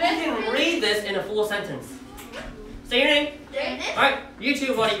 Now, you can read this in a full sentence. Say your name. All right, you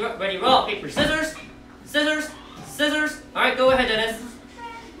two ready? Rock, paper, scissors, scissors, scissors. All right, go ahead, Dennis.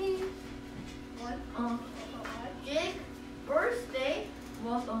 Jake's birthday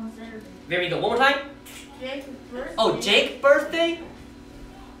was on Saturday. Very good. One more time. Jake's birthday. Oh, Jake's birthday?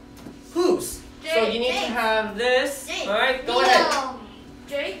 Whose? So you need to Jake. have this. Jake. All right, go ahead.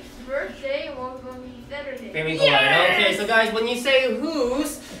 Jake's birthday was on Saturday. Very good. Okay, so guys, when you say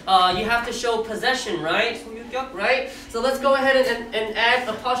whose, you have to show possession, right? Right? So let's go ahead and add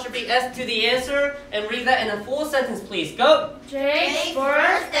apostrophe S to the answer and read that in a full sentence, please. Go. Jake's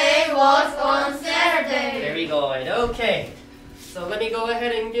birthday was on Saturday. Very good. Okay. So let me go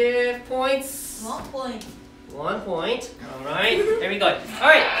ahead and give points. 1 point. 1 point. All right. Very good. All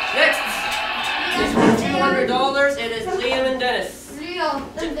right. Next. It's for $200. It is Liam and Dennis.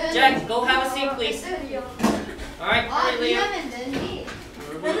 Jack, go have a seat, please. All right. Hurry, Liam. and then me.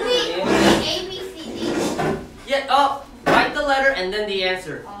 Liam. A, B, C, D. Yeah. Oh, write the letter and then the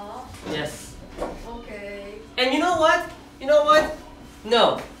answer. Yes. Okay. And you know what?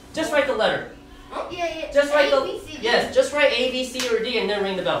 No. Just write the letter. Yeah. Just write A, B, C, D. Yes. Just write A, B, C, or D, and then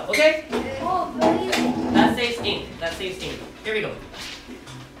ring the bell. Okay? Oh, very easy. That saves ink. That saves ink. Here we go.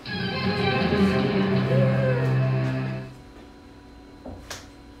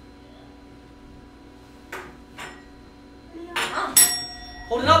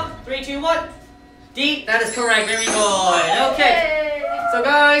 Hold it up. 3, 2, 1. D. That is correct. Very good. Okay. So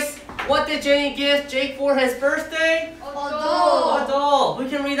guys, what did Jenny give Jake for his birthday? A doll. Who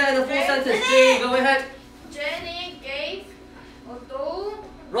can read that in a full sentence? Jay, go ahead. Jenny gave a doll.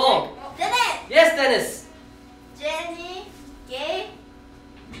 Wrong. Dennis. Yes, Dennis. Jenny gave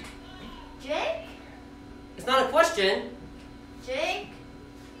Jake. It's not a question. Jake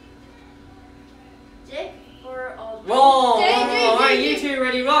for a doll. Wrong. Jay, All right, Jay, you two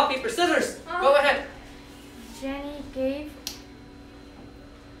ready? Rock, paper, scissors. Go ahead. Jenny gave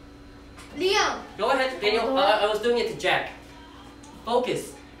Liam. Go ahead, Daniel. I was doing it to Jack.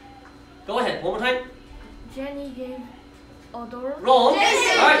 Focus. Go ahead. One more time. Jenny gave a door. Wrong. All Jay,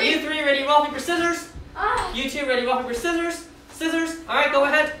 Jay, right, Jay. you three ready? Rock, paper, scissors. You two ready? Rock, paper, scissors. Scissors. All right, go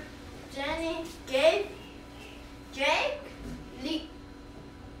ahead. Jenny gave Jake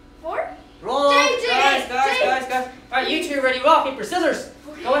for Wrong. Jay, Jay, Guys. All right, you two ready? Rock, paper, scissors.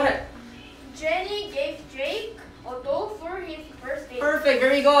 Go ahead. Jenny gave Jake a doll for his birthday. Perfect.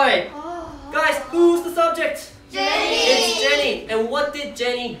 Very good. Guys, who's the subject? Jenny. It's Jenny. And what did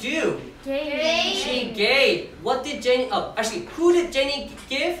Jenny do? Jake. She gave. What did Jenny? Oh, actually, who did Jenny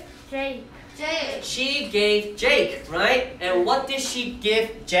give? Jake. Jake. She gave Jake, right? And what did she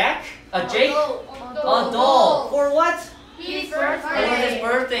give Jack? Jake? A doll. For what? His For his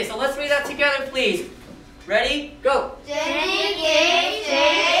birthday. So let's read that together, please. Ready? Go. Jenny gave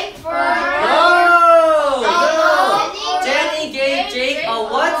Jake for No! doll. Jenny gave Jake a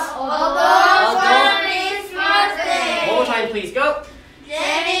what? doll A for his birthday. One more time, please. Go.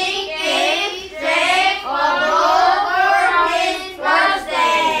 Jenny gave Jake a doll for his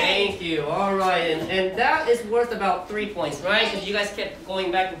birthday. Thank you. All right. And that is worth about 3 points, right? Because you guys kept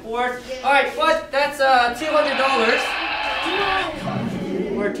going back and forth. All right, what? That's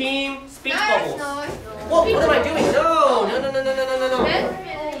 $200 for Team Speech Bubbles. Whoa, what am I doing? No.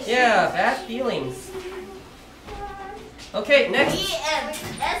 Yeah, bad feelings. Okay, next.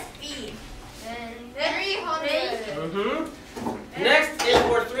 EMSB. And 300. Next is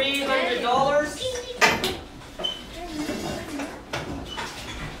for $300.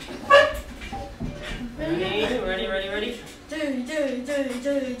 Ready?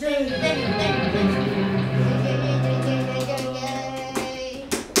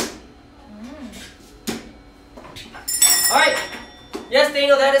 All right. Yes,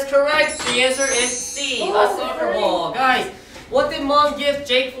 Daniel, that is correct. The answer is C, a soccer ball. Guys, what did Mom give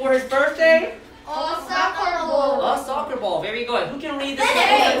Jake for his birthday? A soccer ball. A soccer ball. Very good. Who can read this in a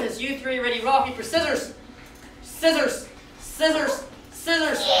full sentence? You three ready? Rock, paper, scissors. Scissors. Go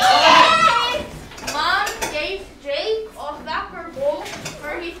ahead. Mom gave Jake a soccer ball for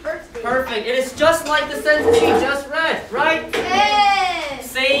his birthday. Perfect. It is just like the sentence you just read, right? Yes.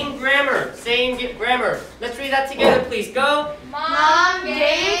 Same grammar. Let's read that together, please. Go. Mom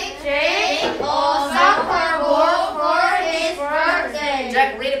gave Jake a soccer ball for his birthday.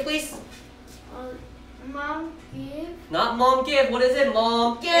 Jack, read it, please. Mom gave. Not mom give. What is it?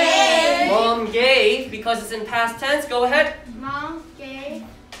 Mom Gave. Mom gave because it's in past tense. Go ahead. Mom gave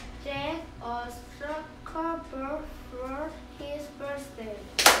Jake a soccer ball for his birthday.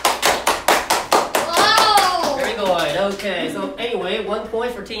 Wow. Very good. Okay. So anyway, 1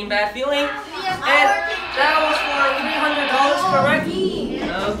 point for Team Bad Feeling. And Our that was for $300, correct?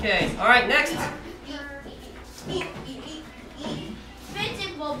 Okay. All right. Next.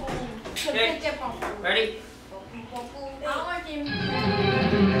 Okay. Ready? Our team.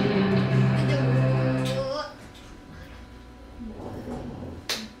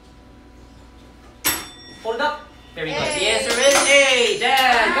 Hold it up. There we go. The answer is A.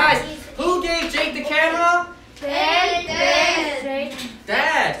 Dad. Guys, who gave Jake the camera?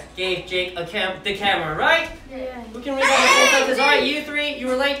 Dad gave Jake the camera, right? Yeah. Who can read out the full sentence? Alright, you three, you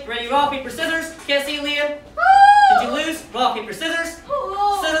were late. Ready, rock, paper, scissors. Can't see Liam. Did you lose? Rock, paper, scissors.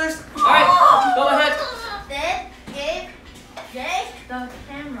 Scissors. Alright, go ahead. Dad gave Jake the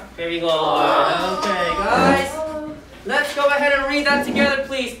camera. There you go. Okay, guys. Let's go ahead and read that together,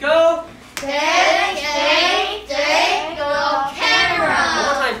 please. Go. Dad gave Jake the One camera.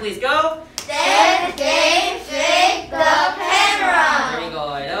 more time, please. Go. Dad gave Jake the camera. Very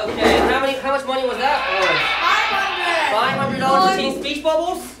good. Okay. How much money was that for? $500 for Teen Speech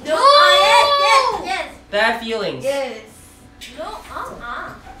Bubbles? No. Yes. Bad feelings. Yes. No.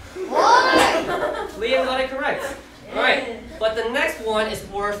 Liam got it correct. Alright. But the next one is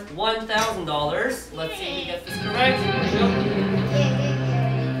worth $1,000. Let's see if he gets this correct. Here we go.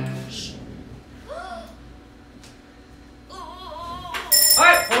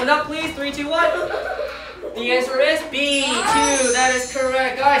 Alright, hold it up please. 3, 2, 1. The answer is B, 2. That is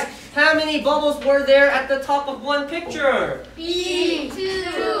correct. Guys, how many bubbles were there at the top of one picture?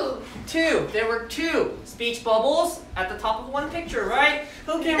 B2. 2. There were 2 speech bubbles at the top of one picture, right?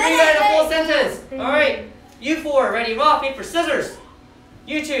 Who can read that in a full sentence? Alright, you 4, ready, rock, paper, scissors.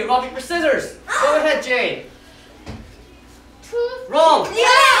 You 2, rock, paper, scissors. Go ahead, Jade. Wrong.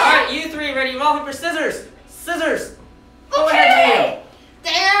 Alright, you 3, ready, rock, paper, scissors. Scissors. Go ahead, Liam.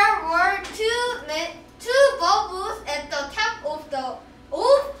 There were two bubbles at the top of the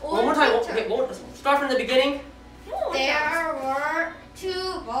One more time. Okay, start from the beginning. There were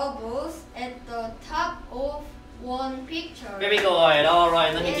two bubbles at the top of one picture. Very good.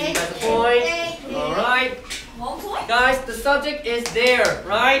 Alright, let me give you guys a point. Alright. 1 point? Guys, the subject is there,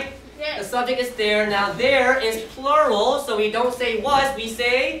 right? The subject is there. Now, there is plural, so we don't say was, we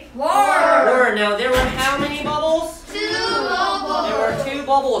say were. Now, there were how many bubbles? 2 bubbles. There were 2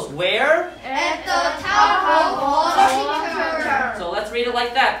 bubbles. Where? At the top of one picture. So let's read it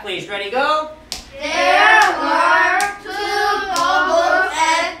like that, please. Ready, go? There were 2 bubbles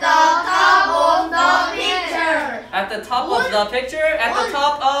at the top of the picture. At the top of the picture? At the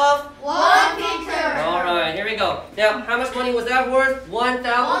top of? One picture. Alright, here we go. Now, how much money was that worth?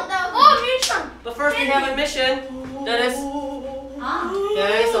 1,000. mission. But first, we have a mission. Dennis.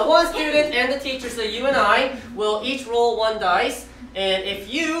 Okay, so one student and the teacher, so you and I, will each roll 1 dice. And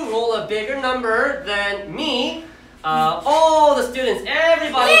if you roll a bigger number than me, all the students,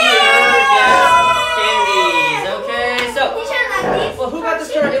 everybody here gets candies. Okay, so well, who got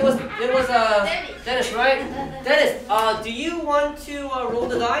this turn? It was Dennis, right? Dennis, do you want to roll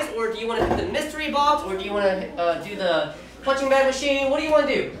the dice, or do you want to pick the mystery box, or do you want to do the punching bag machine? What do you want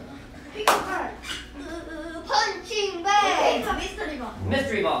to do? Pick a card. Punching bag.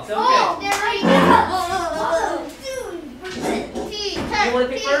 Mystery box. Okay. Oh, there we go. You want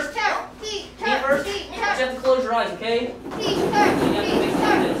to pick first? Me first? You have to close your eyes, okay?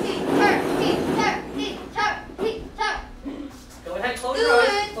 Go ahead, close your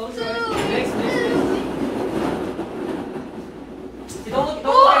eyes. Close your eyes. Next.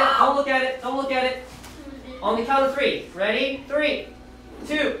 Don't look at it. Don't look at it. On the count of 3. Ready? 3,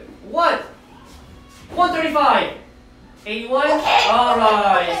 2, 1. 135. 81. All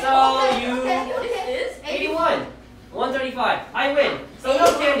right. So you 81. 135. I win. So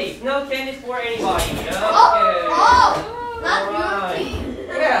no candies. No candies for anybody. Okay. Alright.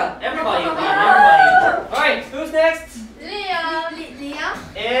 Yeah, everybody will win. Everybody. Alright, who's next? Liam.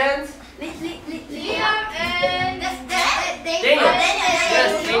 And And Daniel.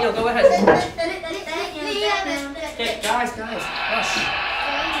 Yes, Daniel, go ahead. Okay, guys. Hush.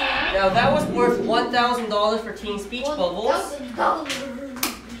 Now that was worth $1,000 for Teen Speech Bubbles.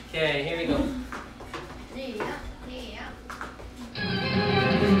 Okay, here we go.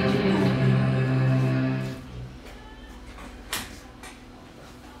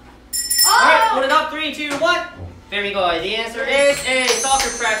 Alright, hold it up. 3, 2, 1. Very good. The answer is A, soccer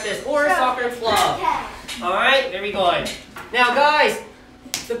practice or soccer club. Alright, very good. Now guys,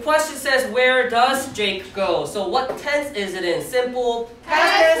 the question says, where does Jake go? So what tense is it in? Simple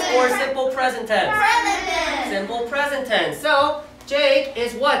past tense or simple present tense? Simple present tense. So Jake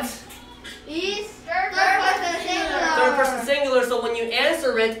is what? Third person singular. Third person singular. So when you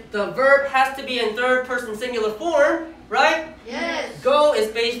answer it, the verb has to be in third person singular form, right? Yes. Go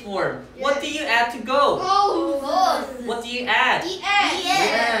is base form. What do you add to go? Goes. What do you add? Yes.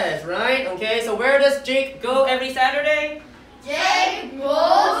 Yes, right? Okay, so where does Jake go every Saturday? Jake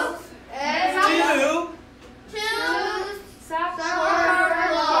goes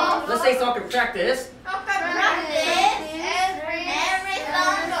practice.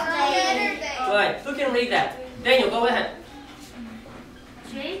 Good. Who can read that? Daniel, go ahead.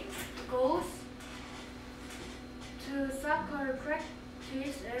 Jake goes to soccer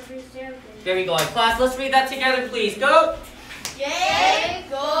practice every Saturday. Very good. Class, let's read that together, please. Go. Jake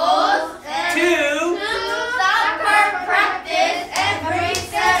goes To. soccer practice every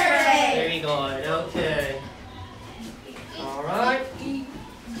Saturday. Very good. Okay. All right.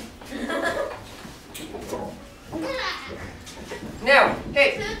 Now,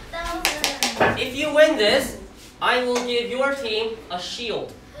 hey, if you win this, I will give your team a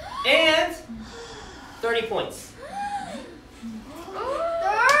shield and 30 points.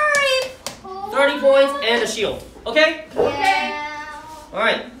 30 points and a shield. Okay? All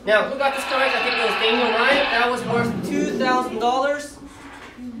right. Now, who got this correct? I think it was Daniel, right? That was worth $2,000.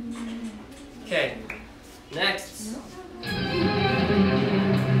 Okay. Next.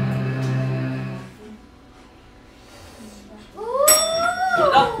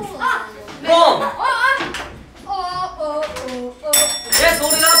 Wrong. Yes,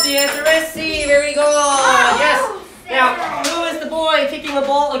 hold it up. The answer is C. Very good. Yes. Now, who is the boy kicking the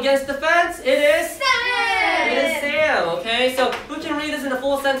ball against the fence? It is It is Sam. Okay. So, who can read this in a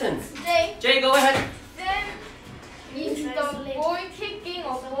full sentence? Jay, go ahead. Is the boy kicking a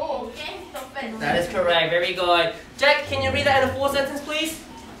ball against the fence? That is correct. Very good. Jack, can you read that in a full sentence, please?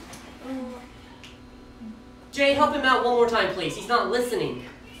 Jay, help him out one more time, please. He's not listening.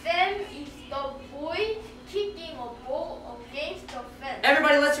 Sam is the boy kicking a ball against the fence.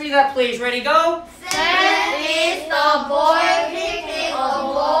 Everybody, let's read that, please. Ready, go. Sam is the boy kicking a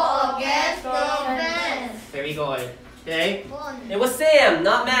ball against the fence. Very good. Okay. It was Sam,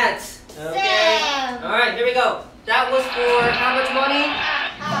 not Matt. Okay. Sam. All right, here we go. That was for how much money?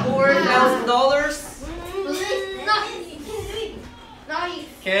 $4,000.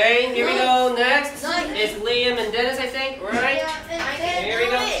 Okay, here we go. Next is Liam and Dennis, I think. Right? Here we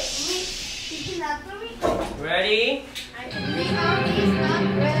go. Ready?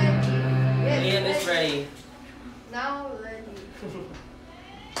 Liam is ready. Now ready.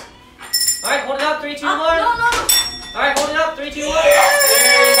 All right, hold it up. 3, 2, 1. All right, hold it up. 3, 2, 1.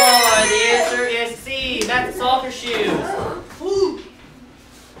 Very good. The answer is C. That's soccer shoes. Who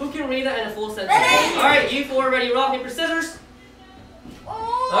can read that in a full sentence? All right, you four ready? Rock, paper, scissors.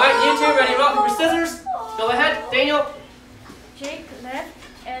 All right, you two ready? Rock, paper, scissors. Go ahead, Daniel. Jake left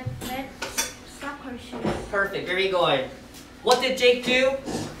and met soccer shoes. Perfect. Very good. What did Jake do?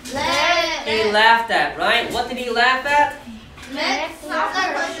 He Left. laughed at, right? What did he laugh at?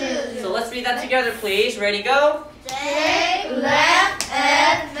 Soccer shoes. So let's read that together, please. Ready, go. Jake left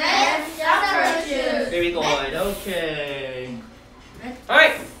and met soccer shoes. Very good. Okay. All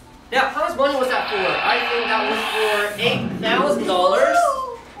right. Now, how much money was that for? I think that was for $8,000.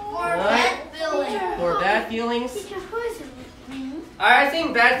 For bad feeling. For Bad Feelings. I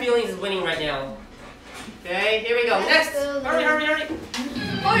think Bad Feelings is winning right now. Okay, here we go. Next. Hurry, hurry, hurry.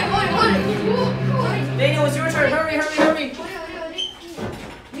 Daniel, it's your turn. Hurry, hurry, hurry.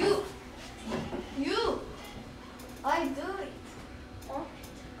 I do it.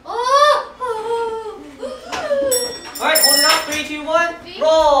 All right, hold it up. 3, 2, 1.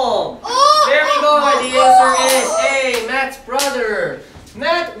 Roll. Very good. The answer is A. Matt's brother.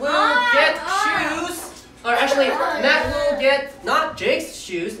 Matt will get shoes. Or actually, Matt will get not Jake's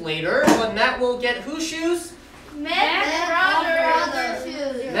shoes later, but Matt will get whose shoes? Brother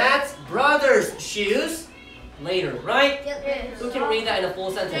shoes. Matt's brother's shoes later, right? Yes. Who can read that in a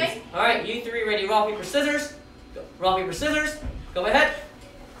full sentence? All right, you three ready? Rock, paper, scissors. Rock, paper, scissors. Go ahead.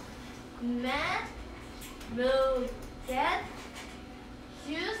 Matt will get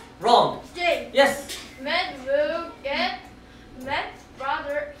shoes. Wrong. Jake. Yes. Matt will get Matt's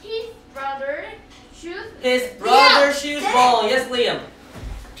brother, his brother shoes. His brother's shoes. Wrong. Yes, Liam.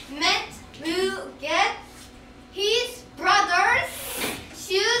 Matt will get his brother's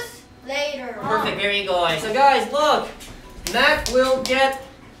shoes later. Perfect. Very good. So guys, look. Matt will get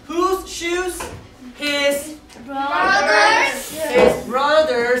whose shoes? His brother's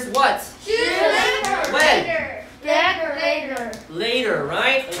what? Shoes. When? Later. Later,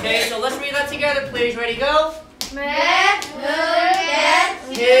 right? Okay, so let's read that together, please. Ready, go. Matt will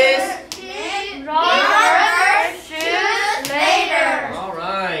get His brother's shoes later. All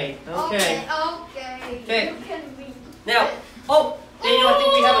right. Okay. Okay. You can read. Now, oh, Daniel, I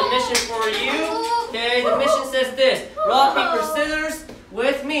think we have a mission for you. Okay, the mission says this: rock, paper, scissors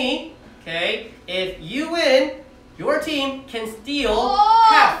with me. Okay, if you win, your team can steal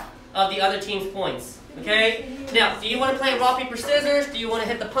half of the other team's points. Okay. Now, do you want to play rock, paper, scissors? Do you want to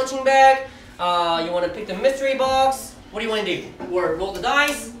hit the punching bag? You want to pick the mystery box? What do you want to do? Or roll the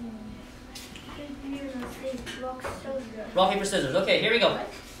dice? Rock, paper, scissors. Okay, here we go.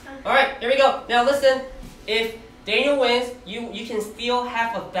 All right, here we go. Now listen. If Daniel wins, you can steal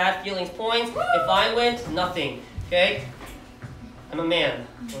half of Bad Feelings points. If I win, nothing. Okay? I'm a man.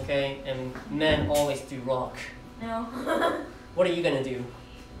 Okay? And men always do rock. No. What are you gonna do?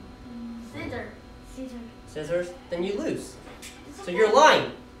 Scissor. Scissors? Then you lose. So you're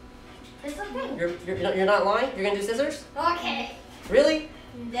lying. It's okay. You're not lying? You're gonna do scissors? Okay. Really?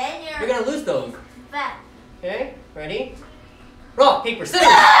 Then You're gonna lose those. fat. Okay? Ready? Rock, paper, scissors!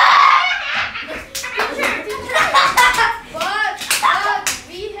 But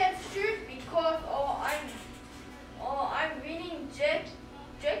we have shoot because I'm winning Jack.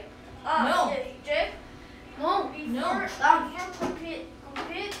 No. Yes, Jack. No. Before compete.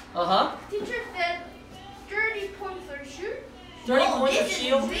 Uh-huh. Teacher said 30 points for shoot. 30 points of This is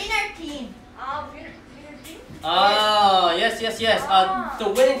shield. winner team. Winner team. Oh, yes. The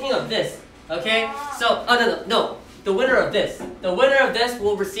winning team of this. Okay? So, no. The winner of this. The winner of this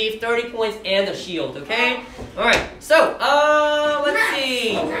will receive 30 points and a shield, okay? Alright, so, let's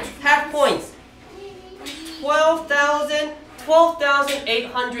see. Half points.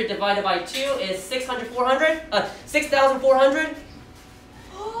 12,800 divided by 2 is 6,400?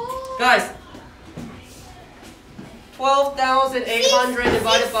 Guys, 12,800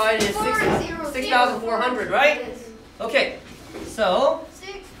 divided by is 6,400, right? Okay, so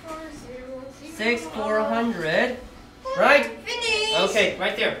 6,400, right? Finish. Okay,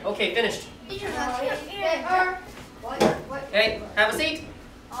 right there. Okay, finished. Okay, have a seat.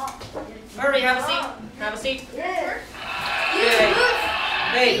 Hurry, have a seat. Have a seat. Okay.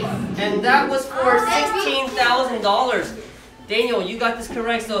 Hey, and that was for $16,000. Daniel, you got this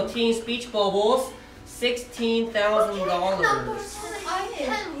correct. So Teen Speech Bubbles, $16,000.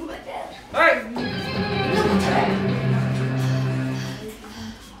 All right.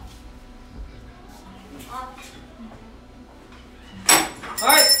 All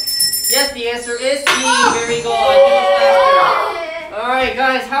right. Yes, the answer is C. Very good. All right,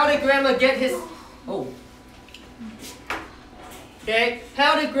 guys. How did Grandma get his? Oh. Okay.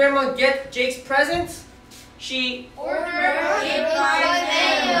 How did Grandma get Jake's present? She Order it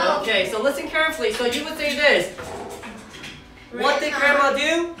by mail. Okay, so listen carefully. So you would say this. What did Grandma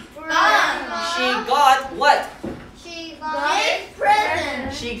do? She got what? She got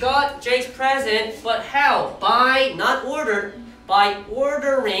present. She got Jake's present, but how? By, not ordered, by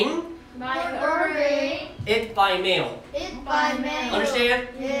ordering By ordering it by mail. it by mail. Understand?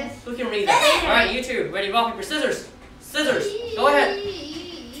 Yes. Who can read that? Alright, you two. Ready, rock, paper, scissors. Scissors. Go ahead.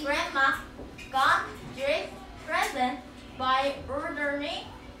 Grandma got Jake's present by ordering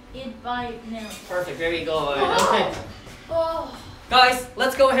it by mail. Perfect, very good. Okay. Guys,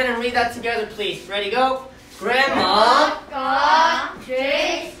 let's go ahead and read that together, please. Ready, go. Grandma got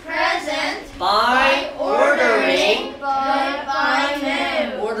Jake's present by ordering by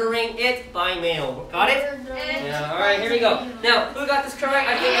mail. ordering it by mail. Got it? Yeah, alright, here we go. Now, who got this correct?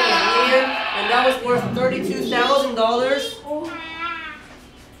 I think it was Liam, and that was worth $32,000.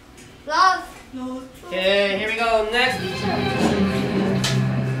 Love. Okay, here we go. Next.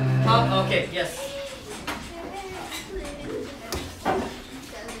 Okay, yes.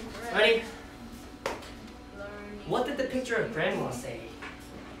 Ready? What did the picture of Grandma say?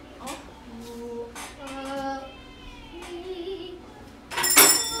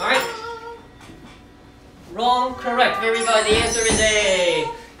 Alright. Wrong, correct. Very good. The answer is A.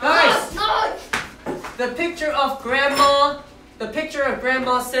 Guys, the picture of Grandma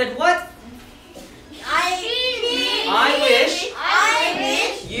said what? I wish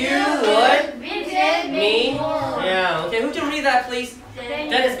you would visit me. Yeah, okay. Who can read that, please?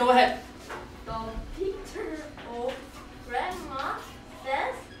 Dennis, go ahead. The picture of Grandma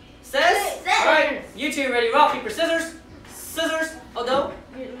says. Says? Alright, you two ready? Rock, paper, scissors. Scissors. Oh, no?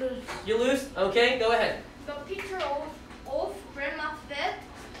 You lose? Okay, go ahead. The picture of Grandma said.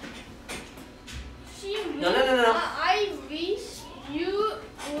 No. I wish you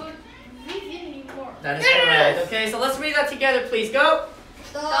would visit me more. That is correct. Okay, so let's read that together, please. Go.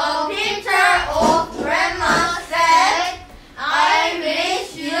 The picture of Grandma said, I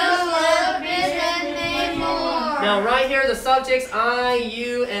wish you would visit me more. Now, right here, the subjects I,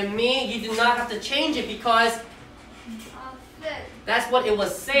 you, and me, you do not have to change it because Said. that's what it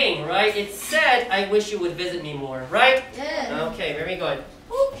was saying, right? It said, I wish you would visit me more, right? Yes. Okay, very good.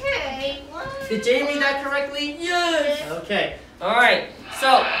 Okay. Did Jay read that correctly? Yes. Okay. All right.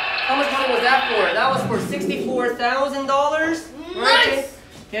 So, how much money was that for? That was for $64,000. Right?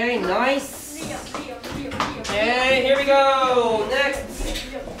 Okay, nice. Okay, here we go. Next,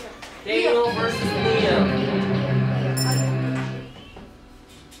 Daniel versus Liam.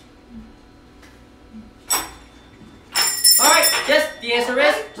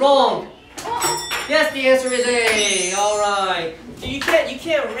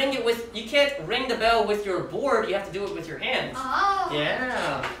 can't ring the bell with your board. You have to do it with your hands. Oh.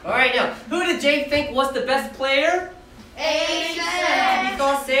 Yeah. All right, now who did Jake think was the best player? He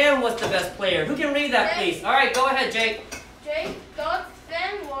thought Sam was the best player. Who can read that, please? All right, go ahead, Jake. Jake thought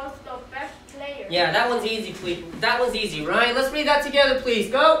Sam was the best player. Yeah, that one's easy, please. That one's easy, right? Let's read that together,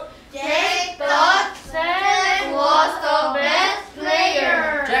 please. Go. Jake thought Sam was the best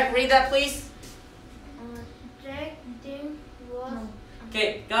player. Jack, read that, please. Jake think was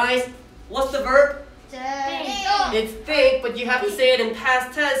Okay, guys, what's the verb? It's think, but you have to say it in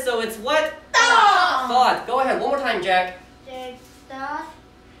past tense, so it's what? Thought. Go ahead, one more time, Jack. Jake thought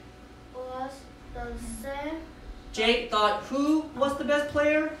was the same Jake thought who was the best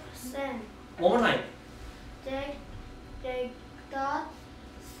player? Sam. One more time. Jake thought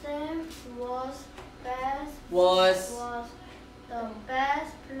Sam was Was. the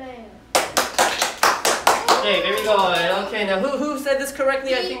best player. Okay, very good. Okay, now who said this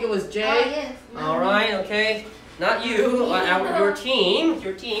correctly? I think it was Jay. Yes. All right, okay. Not you, your team.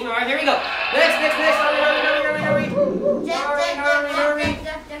 Your team. All right, here we go. Next. Hurry. Hurry.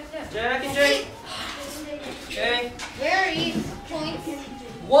 Jack and Jake. Okay. Where is points?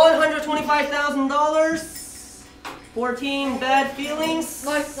 $125,000. 14 bad feelings.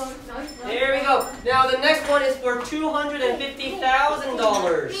 Nice. There we go. Now the next one is for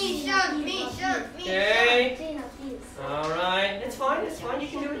 $250,000. Okay. All right. It's fine. You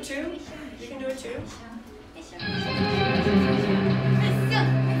can do it too.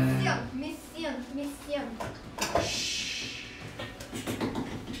 Mission.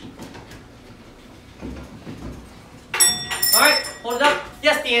 All right. Hold it up.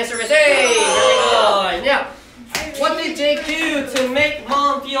 Yes, the answer is A. Very good. Now, what did Jake do to make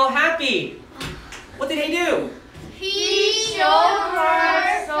Mom feel happy? What did he do? He showed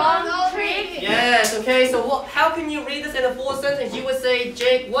her some tricks. Yes. Okay. So how can you read this in a full sentence? You would say,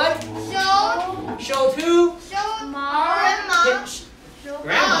 Jake, what? Showed who? Grandma.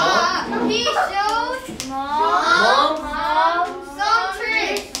 Grandma. He showed Mom. some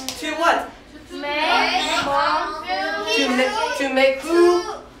tricks. To what? Make mom To make who?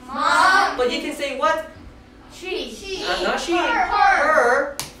 Mom. But you can say what? She. Not she. Her.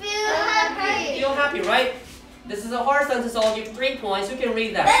 Her. Feel happy. Feel happy, right? This is a hard sentence, so I'll give 3 points. Who can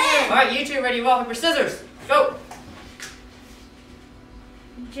read that? All right, you two ready? Rock, paper, scissors. Go.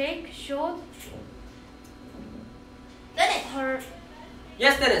 Jake showed her.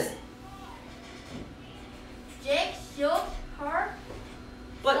 Yes, Dennis. Jake showed her.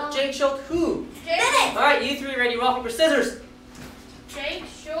 But Jake showed who? Jake. All right, you three ready? Rock, paper, scissors. Jake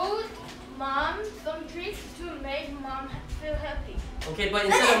showed mom some tricks to make mom feel happy. Okay, but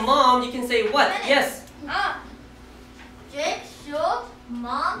instead of mom, you can say what? Yes. Jake showed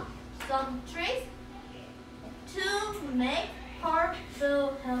mom some tricks to make her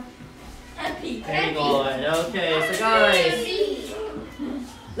feel happy. Very good. Okay, so guys,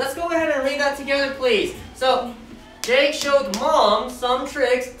 let's go ahead and read that together, please. So, Jake showed mom some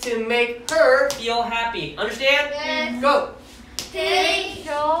tricks to make her feel happy. Understand? Yes. Go. Jake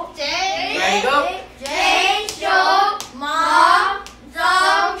showed Ready, go. Jake showed mom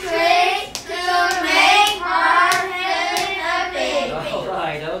some tricks to make her feel happy. All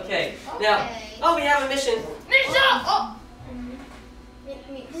right, okay. Now, oh, we have a mission.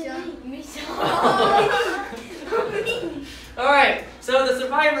 All right, so the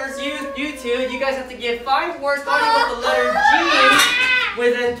survivors, you two, you guys have to give 5 words starting with the letter G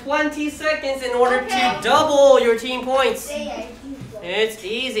within 20 seconds in order to double your team points. It's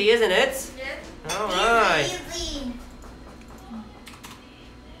easy, isn't it? Yes. All right.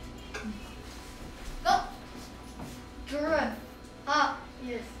 Giraffe.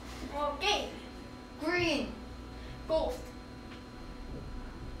 Yes. Okay. Green. Ghost.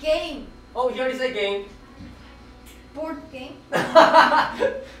 Game. Oh, you already said game. Board game. You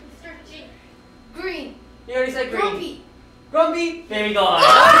Green. already said green. Grumpy. Grumpy. Very good. Okay.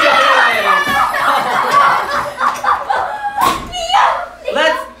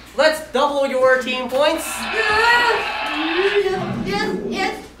 Let's double your team points.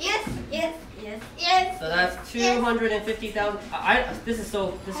 Yes. So that's 250,000. This is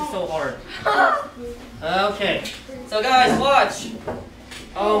so hard. Okay. So guys, watch.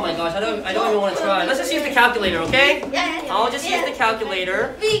 Oh my gosh, I don't even want to try. Let's just use the calculator, okay? I'll just use the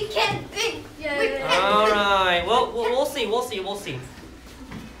calculator. We can think. All right. Well, we'll see.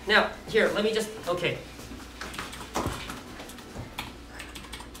 Now, here, let me just. Okay.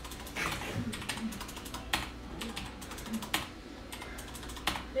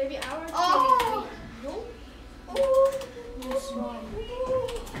 Maybe ours.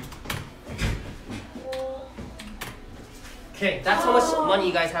 Okay, that's how much money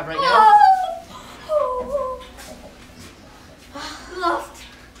you guys have right now. Lost.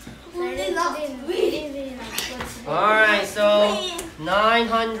 Only lost. Alright, so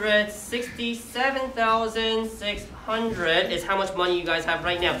 967,600 is how much money you guys have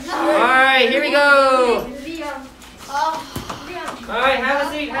right now. Alright, here we go. Alright, have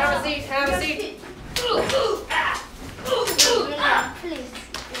a seat, have a seat, have a seat.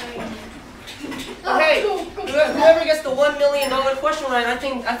 Okay, whoever gets the $1 million question right, I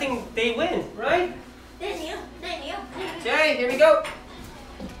think they win, right? Daniel. Okay, here we go.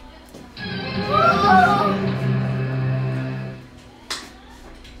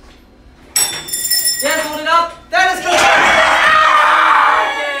 Yes, hold it up. That is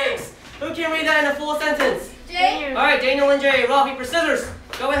correct. Who can read that in a full sentence? Jake. All right, Daniel and Jay, rock, paper, scissors.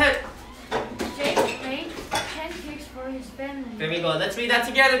 Go ahead. Jake made pancakes for his family. There we go. Let's read that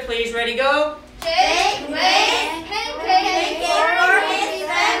together, please. Ready, go. Jake made pancakes for his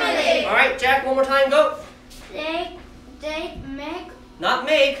family. All right, Jack, one more time, go. Jake make. Not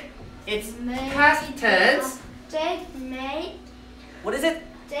make. It's past tense. Jake made. What is it?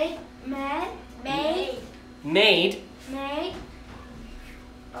 Jake made. Made.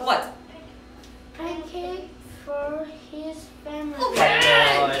 What? Pancake for his family.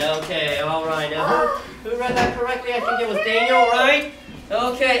 Okay, all right. Now, who read that correctly? I think it was Daniel, right?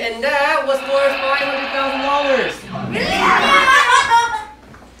 Okay, and that was worth $500,000.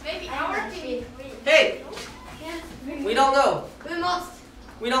 Maybe our team. Hey, we don't know. We must.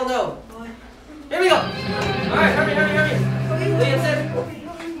 We don't know. Here we go. All right, hurry. Liam said,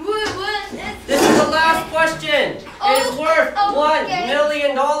 this is the last question. It is worth $1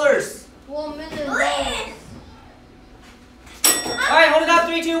 million. $1 million. All right, hold it up.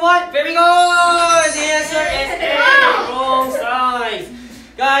 3, 2, 1. Very good. The answer is A, wrong size.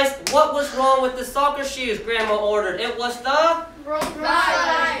 Guys, what was wrong with the soccer shoes Grandma ordered? It was the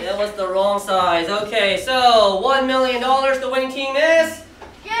wrong size. Okay, so $1 million. The winning team is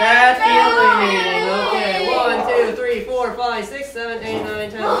Bad Feeling. Okay, 1, 2, 3, 4, 5, 6, 7, 8,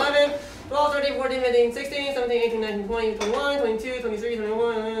 9, 10, 11, 12, 13, 14, 15, 16, 17, 18, 19, 20, 21, 22, 23,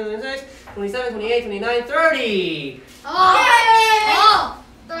 24, 26, 27, 28, 29, 30.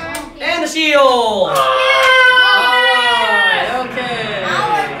 And the shield. Alright, okay.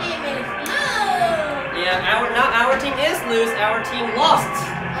 Yeah, our team is loose. Our team lost.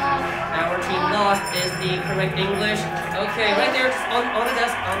 Our team lost is the correct English. Okay, right there, on the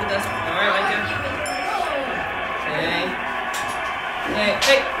desk, Alright, right there.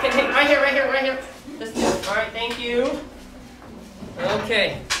 Okay, right here. Alright, thank you.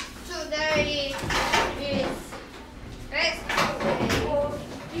 Okay. Today is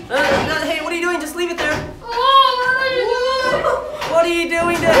Hey, what are you doing? Just leave it there. What are you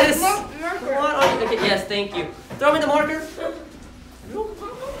doing this? What are you? Okay, yes, thank you. Throw me the marker.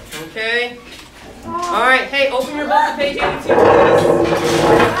 Okay. Alright, hey, open your book to page 82, please.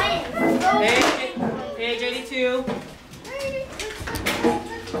 Page 82.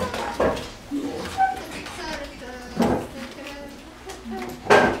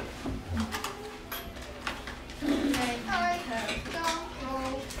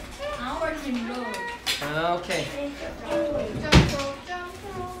 Okay.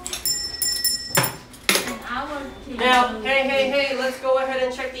 Now, hey, let's go ahead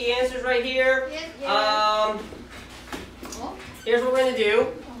and check the answers right here. Here's what we're going to do.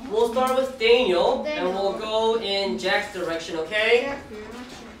 We'll start with Daniel, and we'll go in Jack's direction, okay?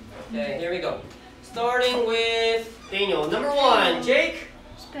 Okay, here we go. Starting with Daniel. Number 1, Jake.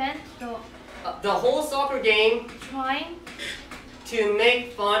 Spent The whole soccer game trying to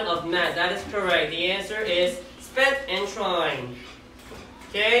make fun of Matt. That is correct. The answer is spent and trying.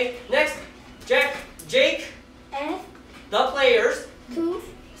 Okay, next, Jake, asked the players to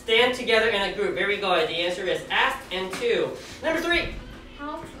stand together in a group. Very good. The answer is asked and to. Number 3,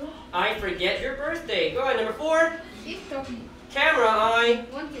 how to I forget your birthday. Go ahead. Number 4, Keep talking. camera, I.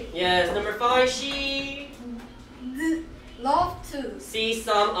 One thing. Yes. Number 5, she Love to. see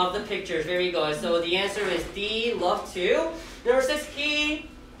some of the pictures. Very good. So the answer is D, love to. Number 6, he.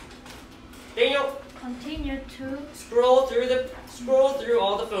 Daniel, continue to scroll through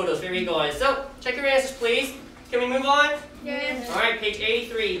all the photos. Very good. So check your answers, please. Can we move on? Yes. All right. Page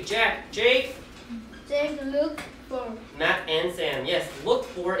 83. Jake, look for Matt, and Sam. Yes. Look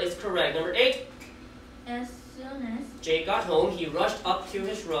for is correct. Number 8. As soon as Jake got home, he rushed up to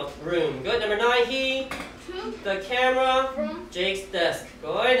his room. Good. Number 9, he took the camera From Jake's desk.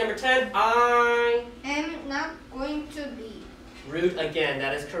 Good. Number 10, I am not going to be. rude again.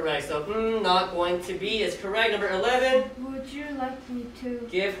 That is correct. So, not going to be is correct. Number 11, would you like me to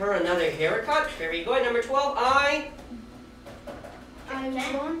give her another haircut. Very good. Number 12, I I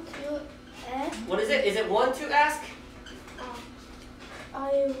want to ask. What is it? Is it want to ask?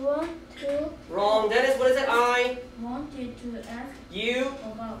 I want to. Wrong. Dennis, what is it? I Wanted to ask you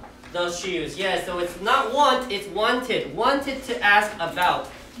about. the shoes. Yes, so it's not want, it's wanted. Wanted to ask about.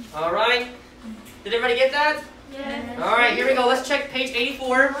 All right? Did everybody get that? Yes. All right, here we go. Let's check page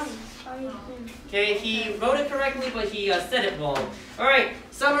 84. I think. Okay, he wrote it correctly, but he said it wrong. All right,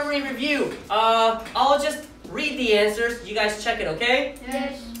 summary review. I'll just read the answers. You guys check it, okay?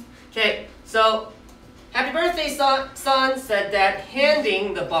 Yes. Okay, so happy birthday, son said that,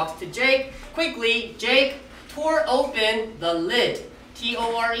 handing the box to Jake. Quickly, Jake tore open the lid.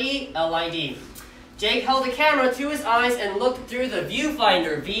 T-O-R-E-L-I-D. Jake held the camera to his eyes and looked through the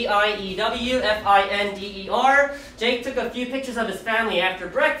viewfinder. V-I-E-W-F-I-N-D-E-R. Jake took a few pictures of his family. After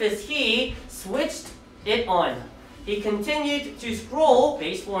breakfast, he switched it on. He continued to scroll,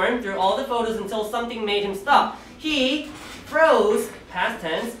 base form, through all the photos until something made him stop. He froze, past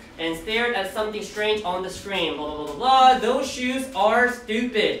tense, and stared at something strange on the screen. Blah, blah, blah, blah. Those shoes are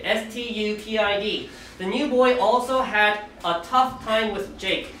stupid. S-T-U-P-I-D. The new boy also had a tough time with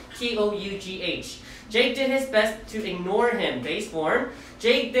Jake. T-O-U-G-H. Jake did his best to ignore him. Base form.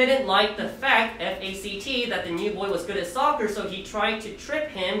 Jake didn't like the fact, F-A-C-T, that the new boy was good at soccer, so he tried to trip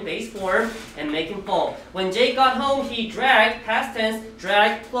him, base form, and make him fall. When Jake got home, he dragged, past tense,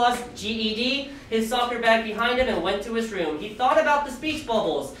 dragged plus G-E-D, his soccer bag behind him and went to his room. He thought about the speech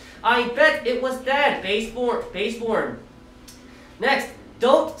bubbles. I bet it was Dad, base form. Next,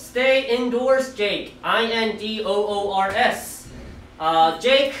 don't stay indoors, Jake, I-N-D-O-O-R-S.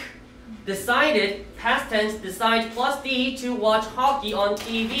 Jake decided, past tense, decide plus D to watch hockey on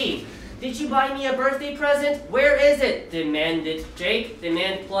TV. Did you buy me a birthday present? Where is it? Demanded Jake.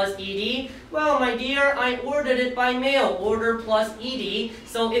 Demand plus ED. Well, my dear, I ordered it by mail. Order plus ED,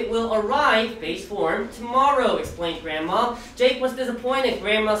 so it will arrive, base form, tomorrow, explained Grandma. Jake was disappointed.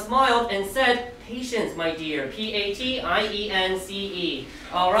 Grandma smiled and said, patience, my dear. P-A-T-I-E-N-C-E.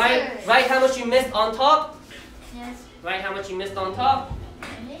 All right? Write how much you missed on top. Yes. Write how much you missed on top.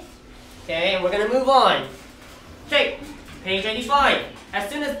 Okay, and we're going to move on. Okay, page 85. As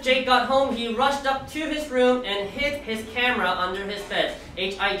soon as Jake got home, he rushed up to his room and hid his camera under his bed.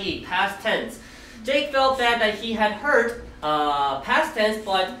 H-I-D, past tense. Jake felt bad that he had hurt, past tense,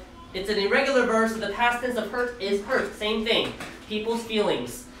 but it's an irregular verb, so the past tense of hurt is hurt. Same thing. People's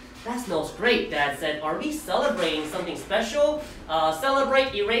feelings. That smells great, Dad said. Are we celebrating something special?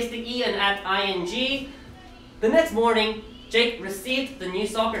 Celebrate, erase the E and add ing. The next morning, Jake received the new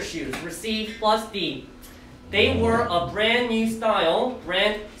soccer shoes. Received plus D. They were a brand new style,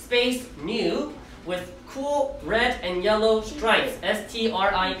 brand space new, with cool red and yellow stripes.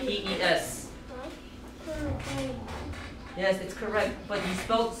 S-T-R-I-P-E-S. Yes, it's correct, but you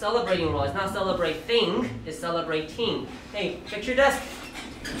spelled celebrating wrong. It's not celebrating, it's celebrating. Hey, fix your desk.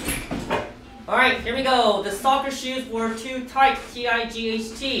 Alright, here we go. The soccer shoes were too tight,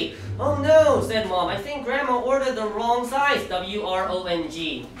 T-I-G-H-T. Oh no, said Mom. I think Grandma ordered the wrong size,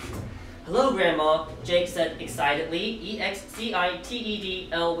 W-R-O-N-G. Hello, Grandma, Jake said excitedly,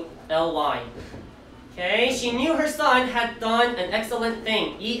 E-X-C-I-T-E-D-L-Y. Okay, she knew her son had done an excellent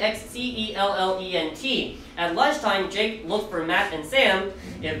thing, E-X-C-E-L-L-E-N-T. At lunchtime, Jake looked for Matt and Sam.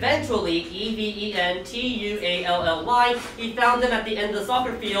 Eventually, E-V-E-N-T-U-A-L-L-Y, he found them at the end of the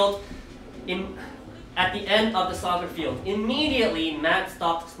soccer field. Immediately, Matt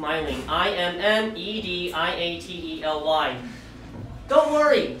stopped smiling. I-M-M-E-D-I-A-T-E-L-Y. Don't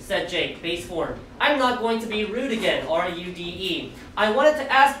worry, said Jake, base form. I'm not going to be rude again, R-U-D-E. I wanted to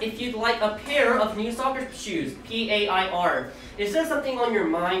ask if you'd like a pair of new soccer shoes, P-A-I-R. Is there something on your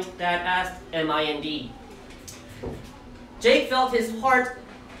mind? Dad asked, M-I-N-D. Jake felt his heart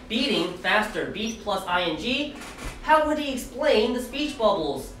beating faster, beat plus ing. How would he explain the speech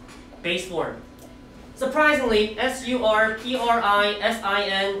bubbles? Base form. Surprisingly,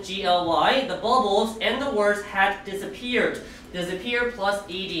 S-U-R-P-R-I-S-I-N-G-L-Y, the bubbles and the words had disappeared. Disappear plus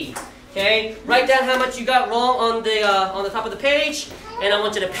ed. Okay, write down how much you got wrong on the top of the page, and I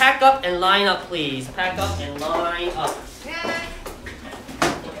want you to pack up and line up, please. Pack up and line up.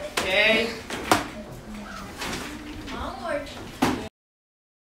 Okay. Onward.